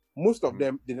Lincoln, most of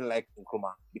them didn't like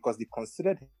Nkrumah because they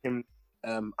considered him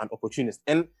an opportunist.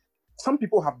 And some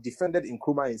people have defended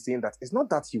Nkrumah in saying that it's not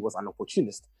that he was an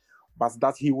opportunist, but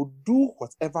that he would do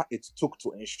whatever it took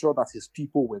to ensure that his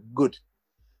people were good.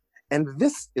 And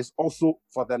this is also,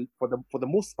 for the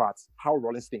most part, how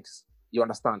Rawlings thinks. You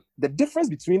understand? The difference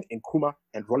between Nkrumah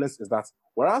and Rawlings is that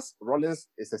whereas Rawlings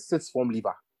is a sixth form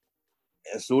leaver,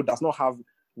 and so does not have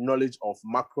knowledge of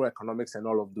macroeconomics and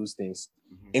all of those things,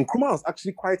 Nkrumah was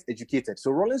actually quite educated.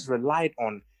 So Rawlings relied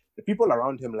on the people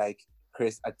around him like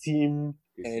Chris Atim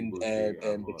and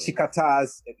the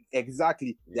Chikatas,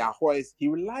 exactly, the Ahoys. He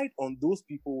relied on those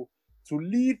people to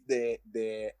lead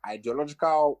the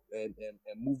ideological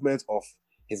movement of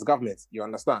his government. You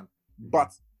understand?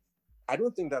 But I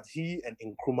don't think that he and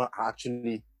Nkrumah are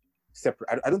actually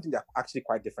separate. I don't think they're actually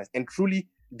quite different. And truly,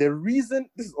 the reason,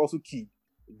 this is also key,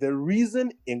 the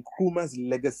reason Nkrumah's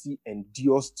legacy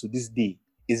endures to this day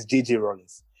is J.J.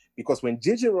 Rawlings. Because when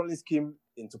J.J. Rawlings came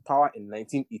into power in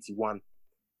 1981,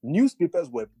 newspapers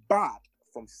were barred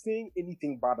from saying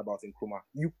anything bad about Nkrumah.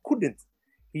 You couldn't.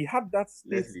 He had that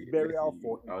state burial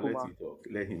for Nkrumah.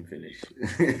 Let him finish.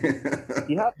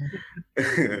 He had.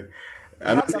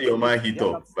 I'm not saying your mind heat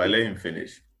up, but let him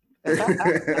finish. He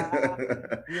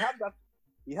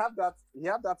had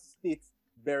that state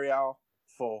burial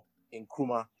for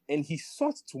Nkrumah, and he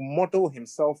sought to model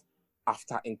himself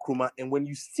after Nkrumah. And when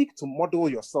you seek to model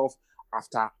yourself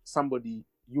after somebody,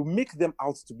 you make them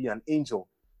out to be an angel.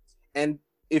 And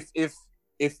if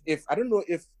I don't know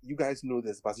if you guys know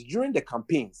this, but during the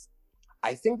campaigns,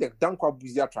 I think the Dankwa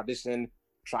Buzia tradition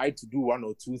tried to do one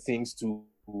or two things to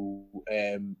go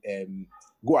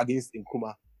against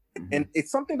Nkrumah. And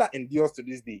it's something that endures to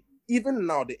this day. Even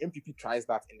now, the MPP tries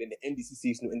that, and then the NDC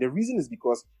says no. And the reason is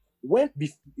because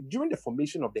during the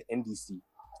formation of the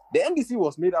NDC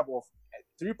was made up of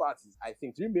three parties, I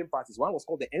think, three main parties. One was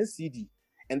called the NCD,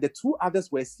 and the two others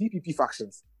were CPP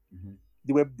factions.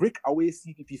 They were breakaway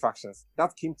CPP factions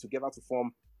that came together to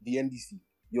form the NDC.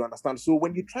 You understand? So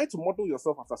when you try to model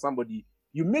yourself after somebody,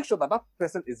 you make sure that that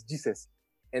person is Jesus,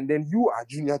 and then you are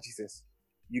Junior Jesus.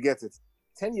 You get it?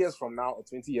 10 years from now or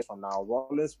 20 years from now,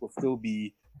 Rawlings will still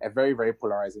be a very, very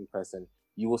polarizing person.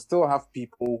 You will still have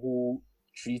people who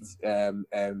treat him,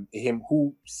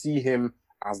 who see him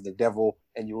as the devil,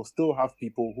 and you will still have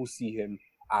people who see him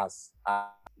as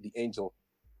the angel.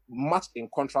 Much in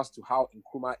contrast to how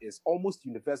Nkrumah is almost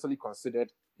universally considered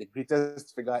the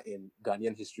greatest figure in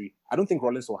Ghanaian history. I don't think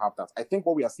Rawlings will have that. I think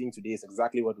what we are seeing today is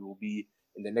exactly what it will be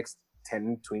in the next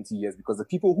 10, 20 years, because the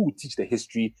people who teach the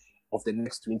history of the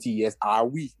next 20 years are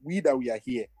we that we are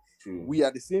here. True. We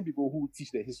are the same people who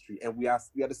teach the history, and we are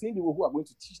the same people who are going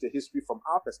to teach the history from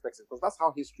our perspective, because that's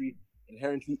how history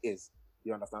inherently is.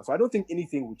 You understand? So I don't think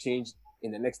anything will change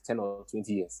in the next 10 or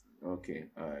 20 years. Okay,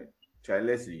 all right. Charlie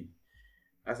Leslie,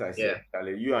 as I said,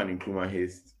 Charlie, you and Nkrumah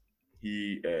Haste,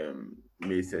 he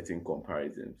made certain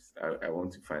comparisons. I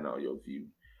want to find out your view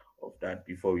of that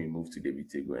before we move to David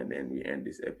Tego and then we end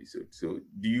this episode. So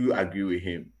do you agree with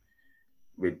him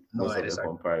with most of the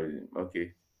comparison?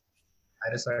 Okay. I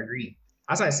disagree.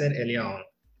 As I said earlier on,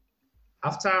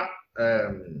 after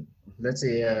let's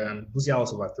say Busia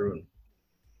was overthrown,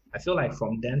 I feel like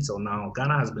from then till now,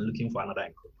 Ghana has been looking for another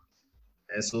Nkrumah.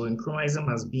 And so Nkrumahism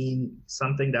has been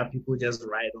something that people just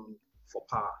ride on for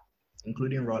power,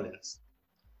 including Rawlings.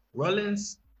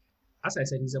 Rawlings, as I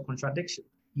said, he's a contradiction.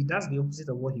 He does the opposite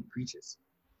of what he preaches.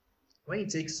 When you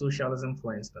take socialism,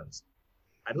 for instance,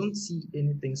 I don't see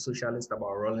anything socialist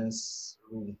about Rawlings'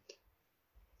 rule.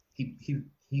 He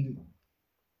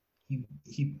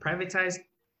privatized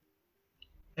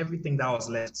everything that was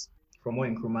left from what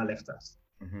Nkrumah left us.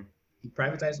 He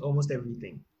privatized almost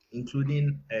everything,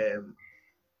 including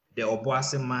the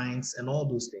Obuasi mines and all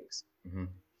those things.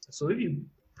 So if you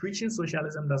preaching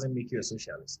socialism doesn't make you a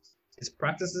socialist. It's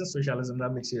practicing socialism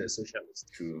that makes you a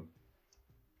socialist. True.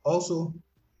 Also,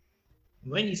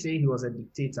 when you say he was a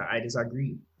dictator, I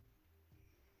disagree.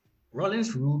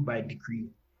 Rawlings ruled by decree.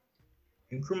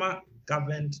 Nkrumah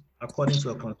governed according to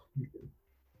a constitution.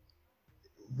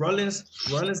 Rawlings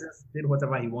did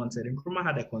whatever he wanted. Nkrumah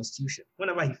had a constitution.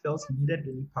 Whenever he felt he needed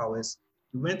any powers,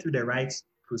 he went through the right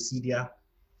procedure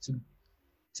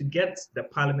to get the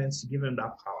parliament to give him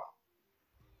that power.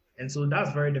 And so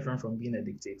that's very different from being a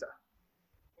dictator.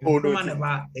 Nkrumah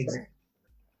never existed.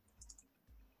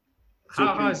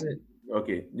 How is it?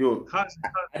 Okay, yo.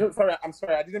 I'm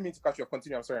sorry. I didn't mean to cut you off.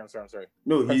 Continue. I'm sorry.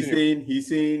 No, Continue. he's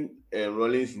saying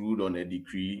Rawlings ruled on a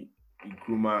decree.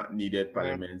 Nkrumah needed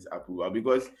Parliament's approval,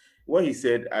 because what he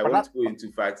said, I want to go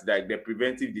into facts like the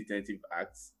Preventive Detentive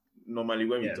Acts. Normally,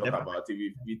 when we talk about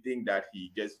it, we think that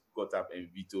he just got up and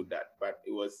vetoed that, but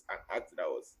it was an act that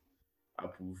was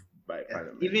approved by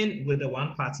Parliament. Even with the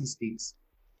one-party states,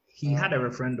 he had a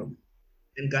referendum,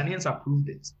 and Ghanaians approved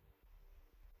it.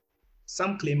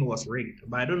 Some claim it was rigged,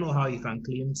 but I don't know how you can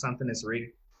claim something is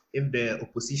rigged if the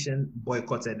opposition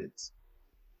boycotted it.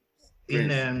 In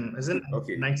 92 or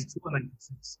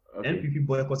 96, NPP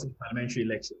boycotted parliamentary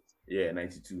elections. Yeah,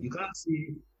 92. You can't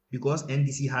say because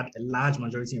NDC had a large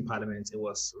majority in parliament, it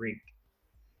was rigged.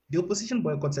 The opposition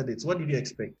boycotted it. What did you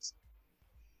expect?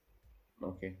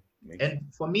 Okay. And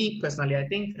for me personally, I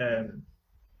think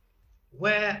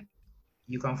where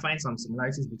you can find some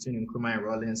similarities between Nkrumah and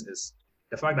Rawlings is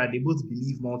the fact that they both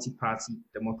believe multi-party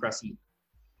democracy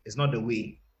is not the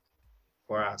way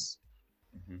for us.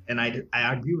 And I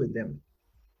agree with them.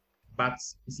 But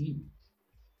you see,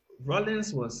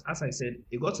 Rawlings was, as I said,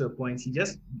 it got to a point, he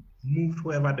just moved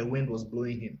wherever the wind was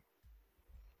blowing him.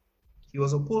 He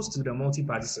was opposed to the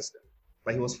multi-party system,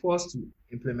 but he was forced to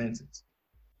implement it.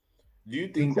 Do you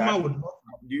think do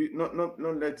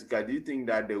you think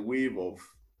that the wave of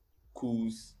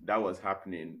coups that was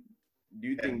happening, do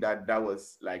you think that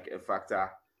was like a factor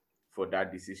for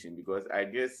that decision? Because I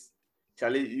guess,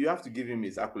 Charlie, you have to give him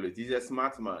his accolades. He's a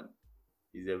smart man.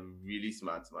 He's a really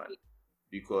smart man.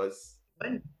 Because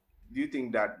do you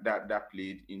think that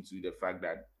played into the fact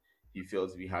that he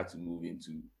felt we had to move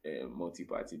into a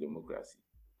multi-party democracy?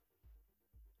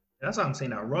 That's what I'm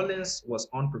saying. That Rawlings was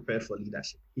unprepared for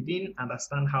leadership. He didn't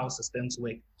understand how systems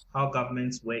work, how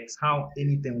governments works, how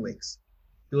anything works.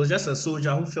 He was just a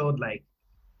soldier who felt like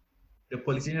the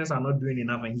politicians are not doing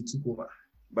enough, and he took over.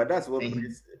 But that's what And he-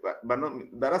 Prince,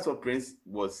 that's what Prince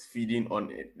was feeding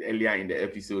on earlier in the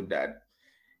episode, that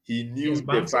he knew Yes,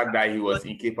 but the I'm saying fact that he was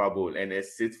incapable and a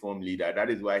sixth form leader. That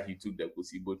is why he took the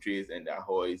Kosibo trays and the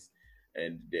Hoys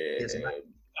and the. yes, but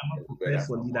I'm not prepared brothers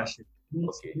for Norman. leadership.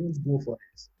 Okay. Don't go for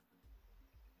it.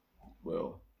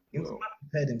 Well, Nkrumah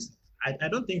prepared himself. I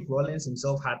don't think Rollins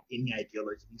himself had any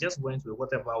ideology. He just went with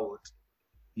whatever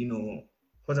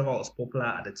whatever was popular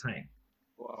at the time.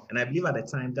 wow. And I believe at the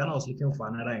time, Ghana was looking for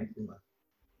another Nkrumah.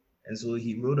 And so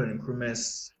he rode on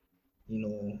Nkrumah's,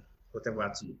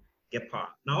 whatever to get power.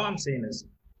 Now what I'm saying is,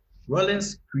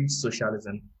 Rollins preached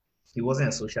socialism. He wasn't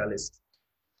a socialist.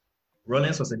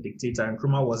 Rollins was a dictator, and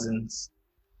Nkrumah wasn't.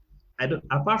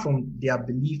 Apart from their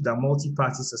belief that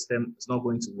multi-party system is not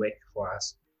going to work for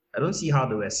us, I don't see how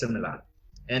they were similar.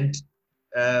 And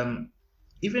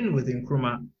even with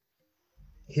Nkrumah,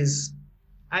 his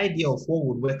idea of what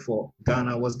would work for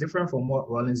Ghana was different from what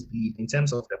Rollins believed in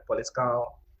terms of the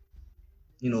political,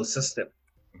 system.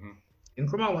 Mm-hmm.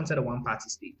 Nkrumah wanted a one-party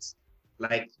state,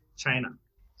 like China.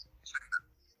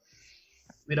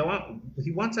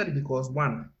 He wanted it because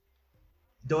one,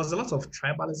 there was a lot of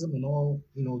tribalism and all,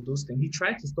 those things. He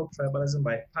tried to stop tribalism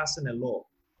by passing a law,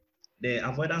 the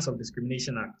Avoidance of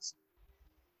Discrimination Act,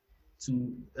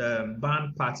 to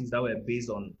ban parties that were based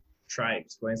on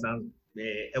tribes. For instance,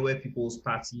 the Ewe People's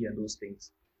Party and those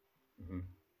things. Mm-hmm.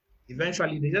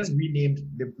 Eventually, they just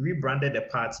rebranded the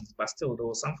parties, but still there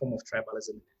was some form of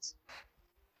tribalism in it.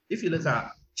 If you look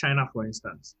at China, for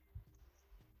instance,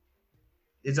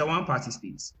 it's a one-party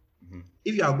state. Mm-hmm.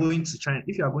 If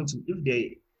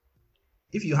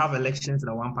you have elections in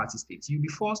a one-party state, you'll be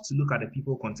forced to look at the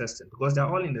people contesting because they're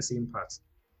all in the same party.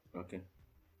 Okay.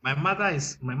 My mother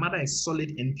is solid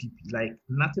NPP. Like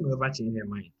nothing will ever change her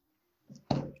mind.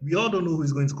 We all don't know who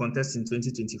is going to contest in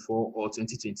 2024 or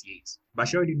 2028, but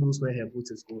she already knows where her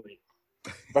vote is going.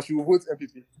 But she will vote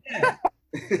MPP. Yeah.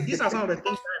 These are some of the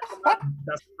things that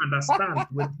I understand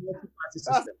with multi-party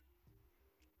system.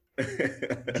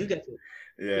 Do you get it?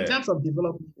 Yeah. In terms of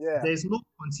development, Yeah. there's no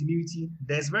continuity.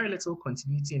 There's very little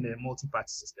continuity in the multi-party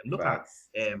system. Look Facts.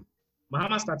 at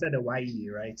Mahama started the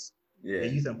YEA, right? Yeah. The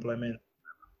youth employment.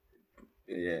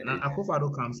 Yeah. Now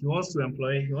Akufo-Addo comes. He wants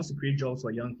to create jobs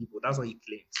for young people. That's what he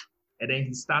claims. And then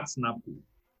he starts NAPCO.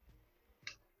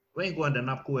 When you go on the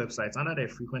NAPCO website, under the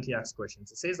frequently asked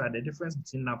questions, it says that the difference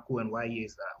between NAPCO and YEA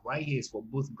is that YEA is for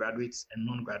both graduates and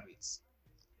non-graduates.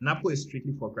 NAPCO is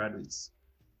strictly for graduates,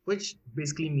 which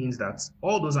basically means that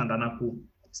all those under NAPCO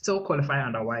still qualify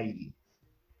under YEA.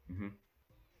 Mm-hmm.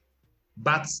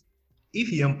 But if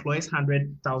he employs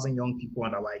 100,000 young people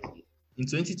under YEA, in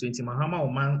 2020, Mahama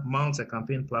will mount a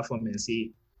campaign platform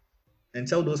and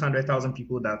tell those 100,000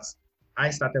 people that I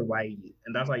started YEA,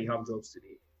 and that's why you have jobs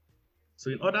today. So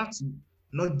in order to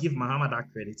not give Mahama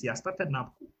that credit, he has started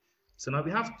NAPCO. So now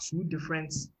we have two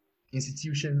different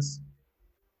institutions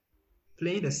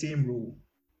playing the same role,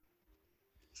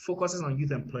 focuses on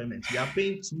youth employment. We are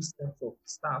paying two sets of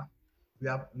staff.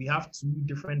 We have two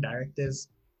different directors,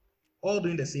 all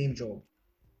doing the same job.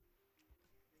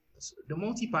 So the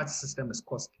multi-party system is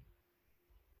costly.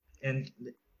 And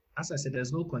as I said,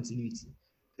 there's no continuity.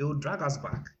 It will drag us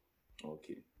back.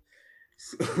 Okay.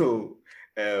 So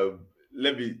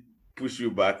let me push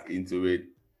you back into it.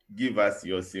 Give us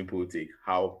your simple take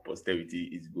how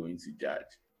posterity is going to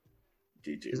judge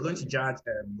JJ. It's going to judge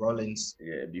Rollins.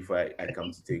 Yeah, before I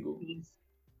come to Tego.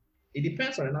 It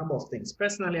depends on a number of things.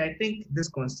 Personally, I think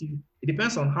it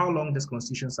depends on how long this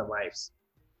constitution survives.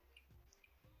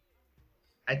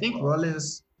 I think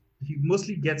Rollins, he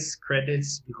mostly gets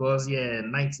credits because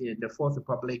the Fourth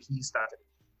Republic he started.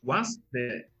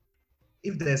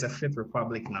 If there's a Fifth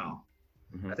Republic now,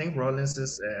 Mm-hmm. I think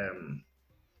Rollins's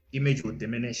image will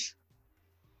diminish.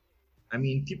 I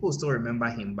mean, people still remember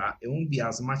him, but it won't be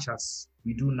as much as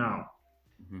we do now.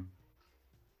 Mm-hmm.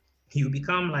 He will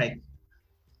become like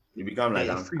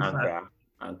Ankara.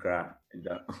 Ankara and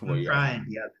the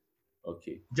other.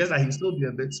 Okay. Just that he'll still be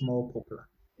a bit more popular.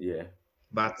 Yeah.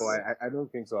 But I don't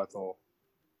think so at all.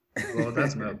 Well,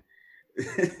 that's my.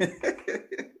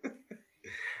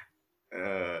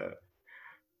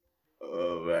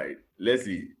 All right,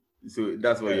 Leslie. So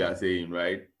that's what you are saying,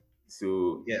 right?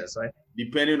 So yes,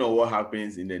 depending on what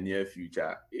happens in the near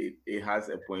future, it has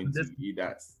a point to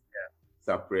either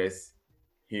suppress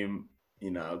him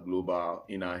in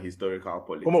our historical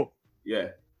politics. Come on. Yeah.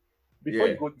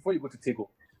 Before you go to Tego,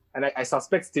 and I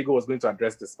suspect Tego was going to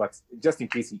address this, but just in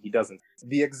case he doesn't,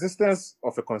 the existence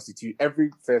of a constitution,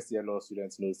 every first year law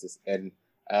student knows this, and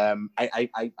I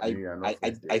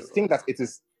think that it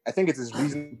is. I think it is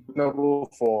reasonable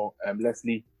for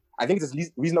Leslie. I think it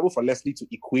is reasonable for Leslie to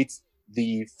equate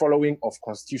the following of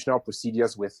constitutional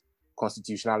procedures with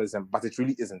constitutionalism, but it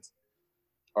really isn't.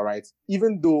 All right.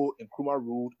 Even though Nkrumah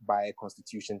ruled by a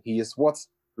constitution, he is what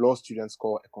law students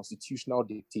call a constitutional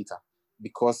dictator,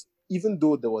 because even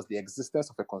though there was the existence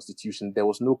of a constitution, there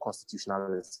was no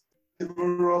constitutionalism.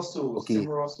 Okay.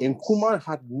 Nkrumah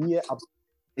had near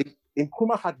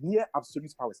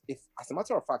absolute powers. If, as a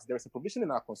matter of fact, there is a provision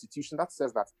in our constitution that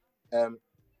says that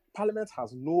Parliament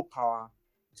has no power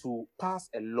to pass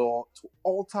a law to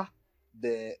alter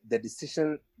the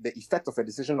decision, the effect of a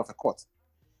decision of a court.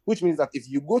 Which means that if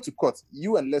you go to court,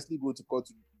 you and Leslie go to court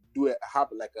to have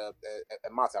like a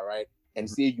matter, right? And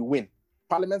say you win.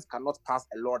 Parliament cannot pass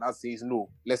a law that says,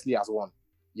 no, Leslie has won.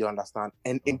 You understand?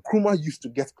 And Nkrumah used to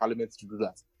get Parliament to do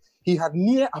that. He had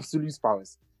near absolute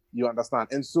powers. You understand?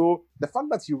 And so the fact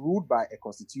that he ruled by a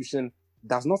constitution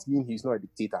does not mean he's not a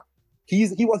dictator.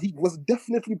 He was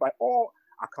definitely, by all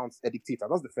accounts, a dictator.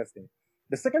 That's the first thing.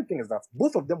 The second thing is that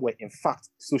both of them were in fact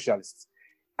socialists.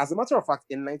 As a matter of fact,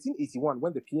 in 1981,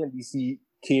 when the PNDC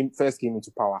first came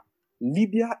into power,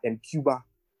 Libya and Cuba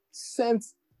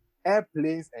sent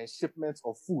airplanes and shipments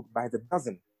of food by the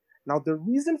dozen. Now, the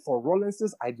reason for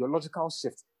Rawlings's ideological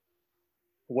shift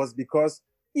was because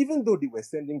even though they were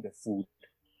sending the food,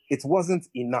 it wasn't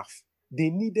enough.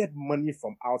 They needed money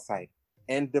from outside.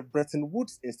 And the Bretton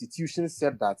Woods institution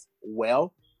said that,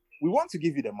 well, we want to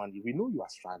give you the money. We know you are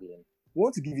struggling. We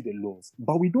want to give you the loans,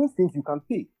 but we don't think you can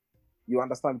pay. You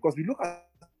understand? Because we look at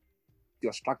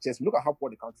your structures, we look at how poor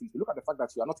the country is, we look at the fact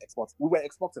that you are not exporting. We were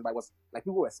exporting, but it was like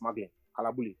people were smuggling,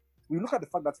 kalabuli. We look at the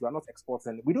fact that you are not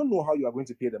exporting. We don't know how you are going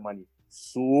to pay the money.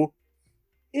 So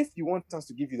if you want us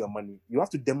to give you the money, you have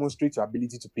to demonstrate your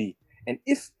ability to pay. And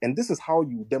this is how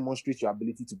you demonstrate your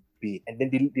ability to pay. And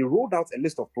then they rolled out a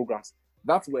list of programs.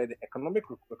 That's where the Economic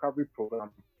Recovery Program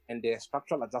and the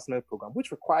Structural Adjustment Program,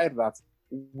 which required that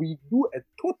we do a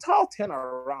total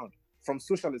turnaround from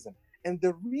socialism. And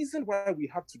the reason why we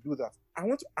have to do that, I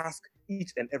want to ask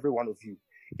each and every one of you,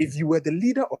 if you were the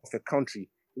leader of a country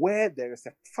where there is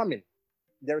a famine,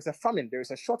 there is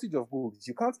a shortage of goods,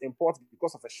 you can't import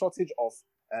because of a shortage of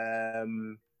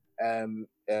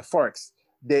forex.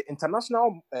 The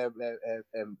international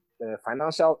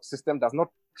financial system does not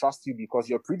trust you because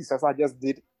your predecessor just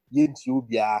did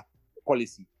Ethiopia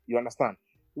policy. You understand?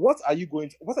 What are you going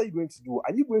to do?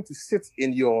 Are you going to sit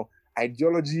in your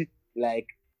ideology like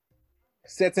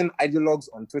certain ideologues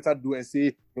on Twitter do and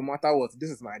say, no matter what,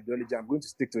 this is my ideology, I'm going to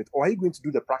stick to it? Or are you going to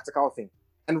do the practical thing?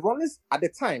 And Rawlings, at the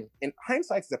time, in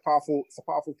hindsight, it's a powerful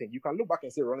thing. You can look back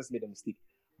and say Rawlings made a mistake.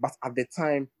 But at the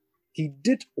time, he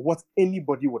did what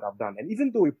anybody would have done. And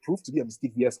even though it proved to be a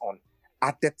mistake years on,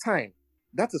 at the time,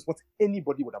 that is what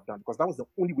anybody would have done, because that was the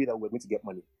only way that we were going to get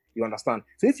money. You understand?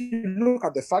 So if you look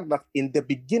at the fact that in the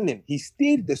beginning, he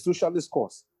stayed the socialist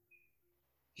cause.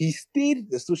 He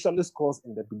stayed the socialist cause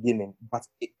in the beginning, but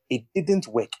it didn't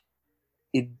work.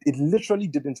 It literally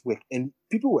didn't work. And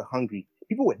people were hungry.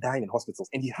 People were dying in hospitals,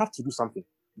 and he had to do something.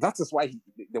 That is why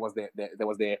there was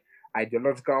the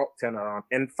ideological turnaround.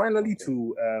 And finally,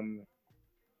 to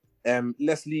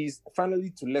Leslie's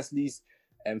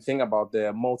thing about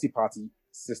the multi-party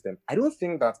system. I don't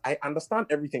think that I understand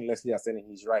everything Leslie has said, and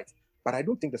he's right. But I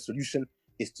don't think the solution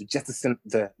is to jettison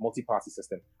the multi-party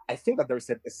system. I think that there is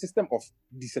a system of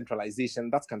decentralization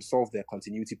that can solve the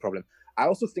continuity problem. I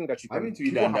also think that you can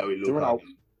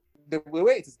the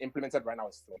way it is implemented right now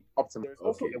is optimal. There's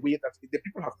also a way that the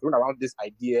people have thrown around this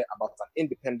idea about an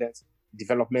independent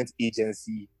development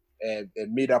agency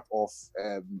made up of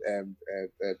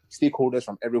stakeholders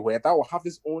from everywhere that will have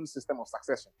its own system of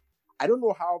succession. I don't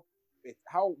know how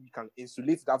we can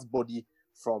insulate that body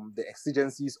from the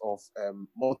exigencies of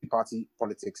multi-party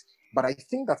politics. But I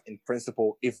think that in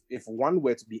principle, if one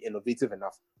were to be innovative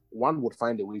enough, one would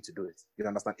find a way to do it. You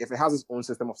understand? If it has its own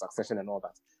system of succession and all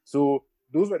that. So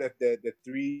those were the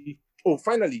three. Oh,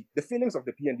 finally, the failings of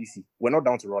the PNDC were not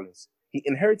down to Rawlings. He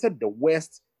inherited the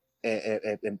worst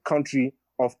country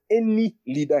of any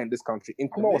leader in this country.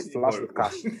 Nkrumah was flush with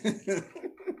cash.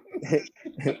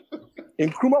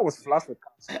 Nkrumah was flush with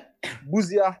cash.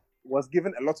 Busia was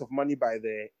given a lot of money by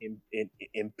the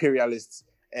imperialists.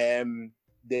 Then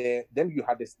you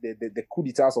had the coup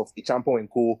d'etats of Ichampo and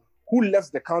Co., who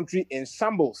left the country in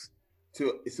shambles.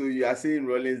 So you are saying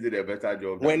Rawlings did a better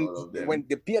job than all of them? When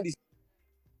the PNDC...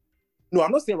 No,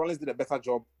 I'm not saying Rawlings did a better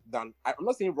job than... I'm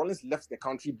not saying Rawlings left the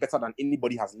country better than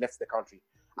anybody has left the country.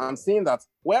 I'm saying that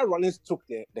where Rawlings took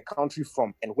the country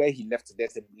from and where he left it,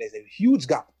 there's a huge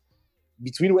gap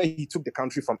between where he took the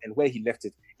country from and where he left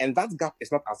it. And that gap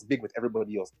is not as big with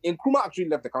everybody else. Nkrumah actually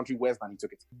left the country worse than he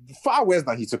took it. Far worse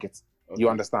than he took it. Okay. You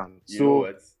understand? You know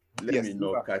what? let me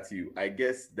not cut you. I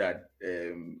guess that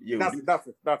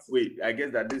that's it. Wait, I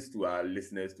guess that this to our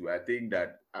listeners too. I think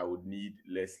that I would need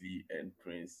Leslie and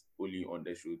Prince only on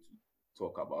the show to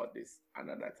talk about this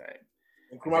another time.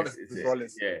 I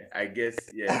guess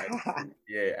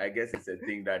it's a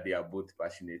thing that they are both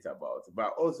passionate about.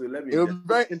 But also, let me. It was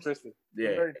very interesting.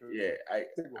 I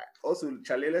also,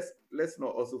 Charlie. Let's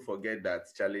not also forget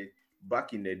that, Charlie,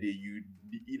 back in the day, you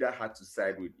either had to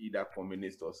side with either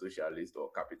communist or socialist or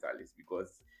capitalist,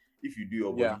 because if you do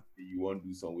your body, you won't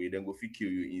do some way, then go kill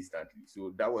you instantly.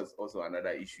 So that was also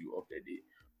another issue of the day.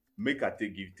 Make a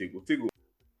take, give, take go.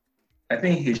 I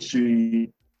think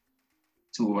history,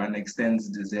 to an extent,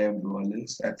 deserved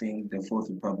Rawlings. I think the Fourth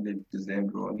Republic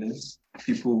deserved Rawlings.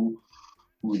 People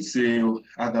would say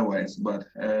otherwise, but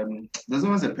there's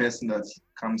always a person that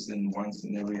comes in once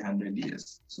in every 100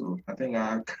 years. So I think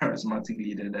our charismatic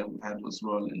leader that we had was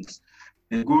Rawlings.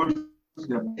 The good,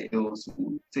 the ills,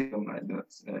 would take them like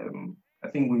that. I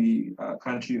think our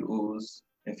country owes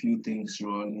a few things: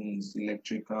 Rawlings,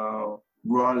 electrical,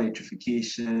 rural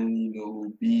electrification,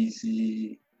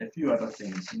 BC, a few other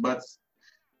things. But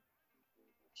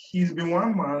he's been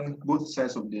one man, both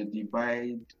sides of the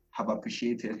divide have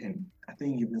appreciated him. I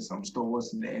think even some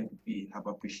stalwarts in the NPP have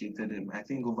appreciated him. I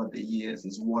think over the years,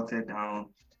 it's watered down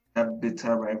that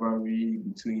bitter rivalry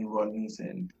between Rawlings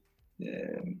and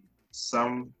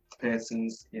some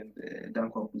persons in the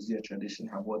Danko Akuzia tradition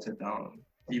have watered down.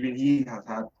 Even he has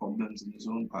had problems in his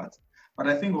own part. But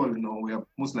I think all in all, we are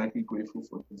most likely grateful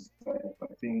for this.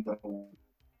 I think that we'll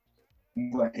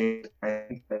move ahead. I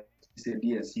think that he said,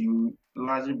 yes, you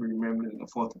largely remember in the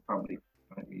Fourth Republic.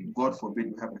 I mean, God forbid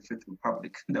we have a Fifth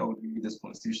Republic. That would be this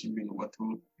constitution being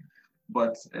overthrown.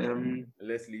 But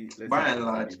Leslie, by and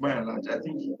large, I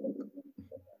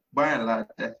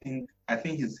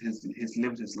think he's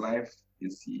lived his life.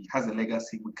 He has a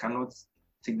legacy. We cannot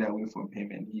take that away from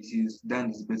him, and he's done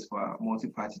his best for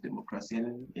multi-party democracy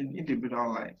and in individual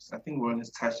lives. I think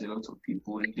Rawlings touched a lot of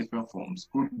people in different forms,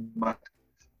 good, bad.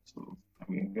 So I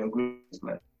mean, we are good.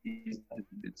 Like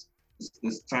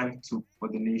it's time for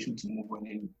the nation to move on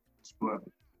and to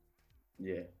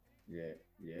Yeah,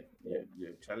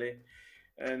 Charlie.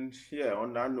 And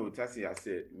on that note, as I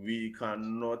said, we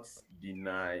cannot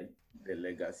deny the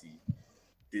legacy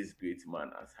this great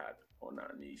man has had on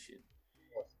our nation.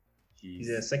 He's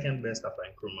the second best after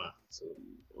Nkrumah. So.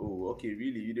 Oh, okay,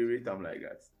 really? You didn't rate him like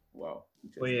that? Wow.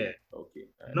 Oh, yeah. Okay.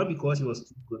 Not because he was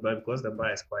too good, but because the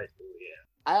bar is quite low, yeah.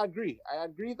 I agree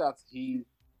that he's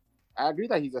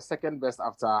the second best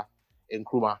after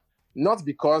Nkrumah. Not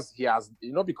because he has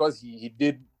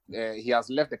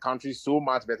left the country so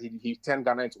much that he turned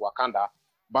Ghana into Wakanda,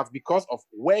 but because of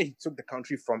where he took the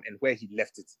country from and where he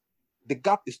left it. The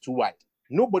gap is too wide.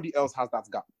 Nobody else has that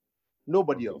gap.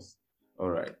 Nobody else. All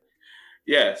right.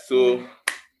 Yeah, so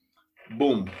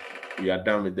boom. We are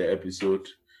done with the episode.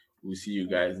 We'll see you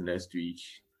guys next week.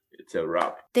 It's a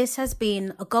wrap. This has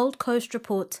been a Gold Coast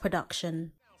Report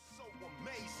production.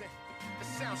 It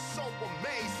sounds so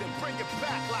amazing. Bring it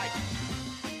back like.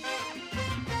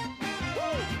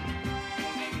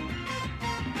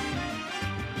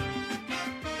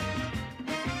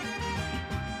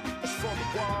 It's for the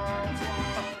world.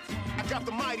 I got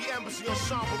the mighty embassy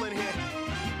ensemble in here.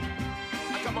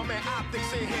 I got my man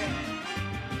Optics in here.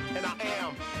 And I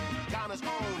am Ghana's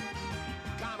own,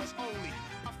 Ghana's only.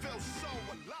 I feel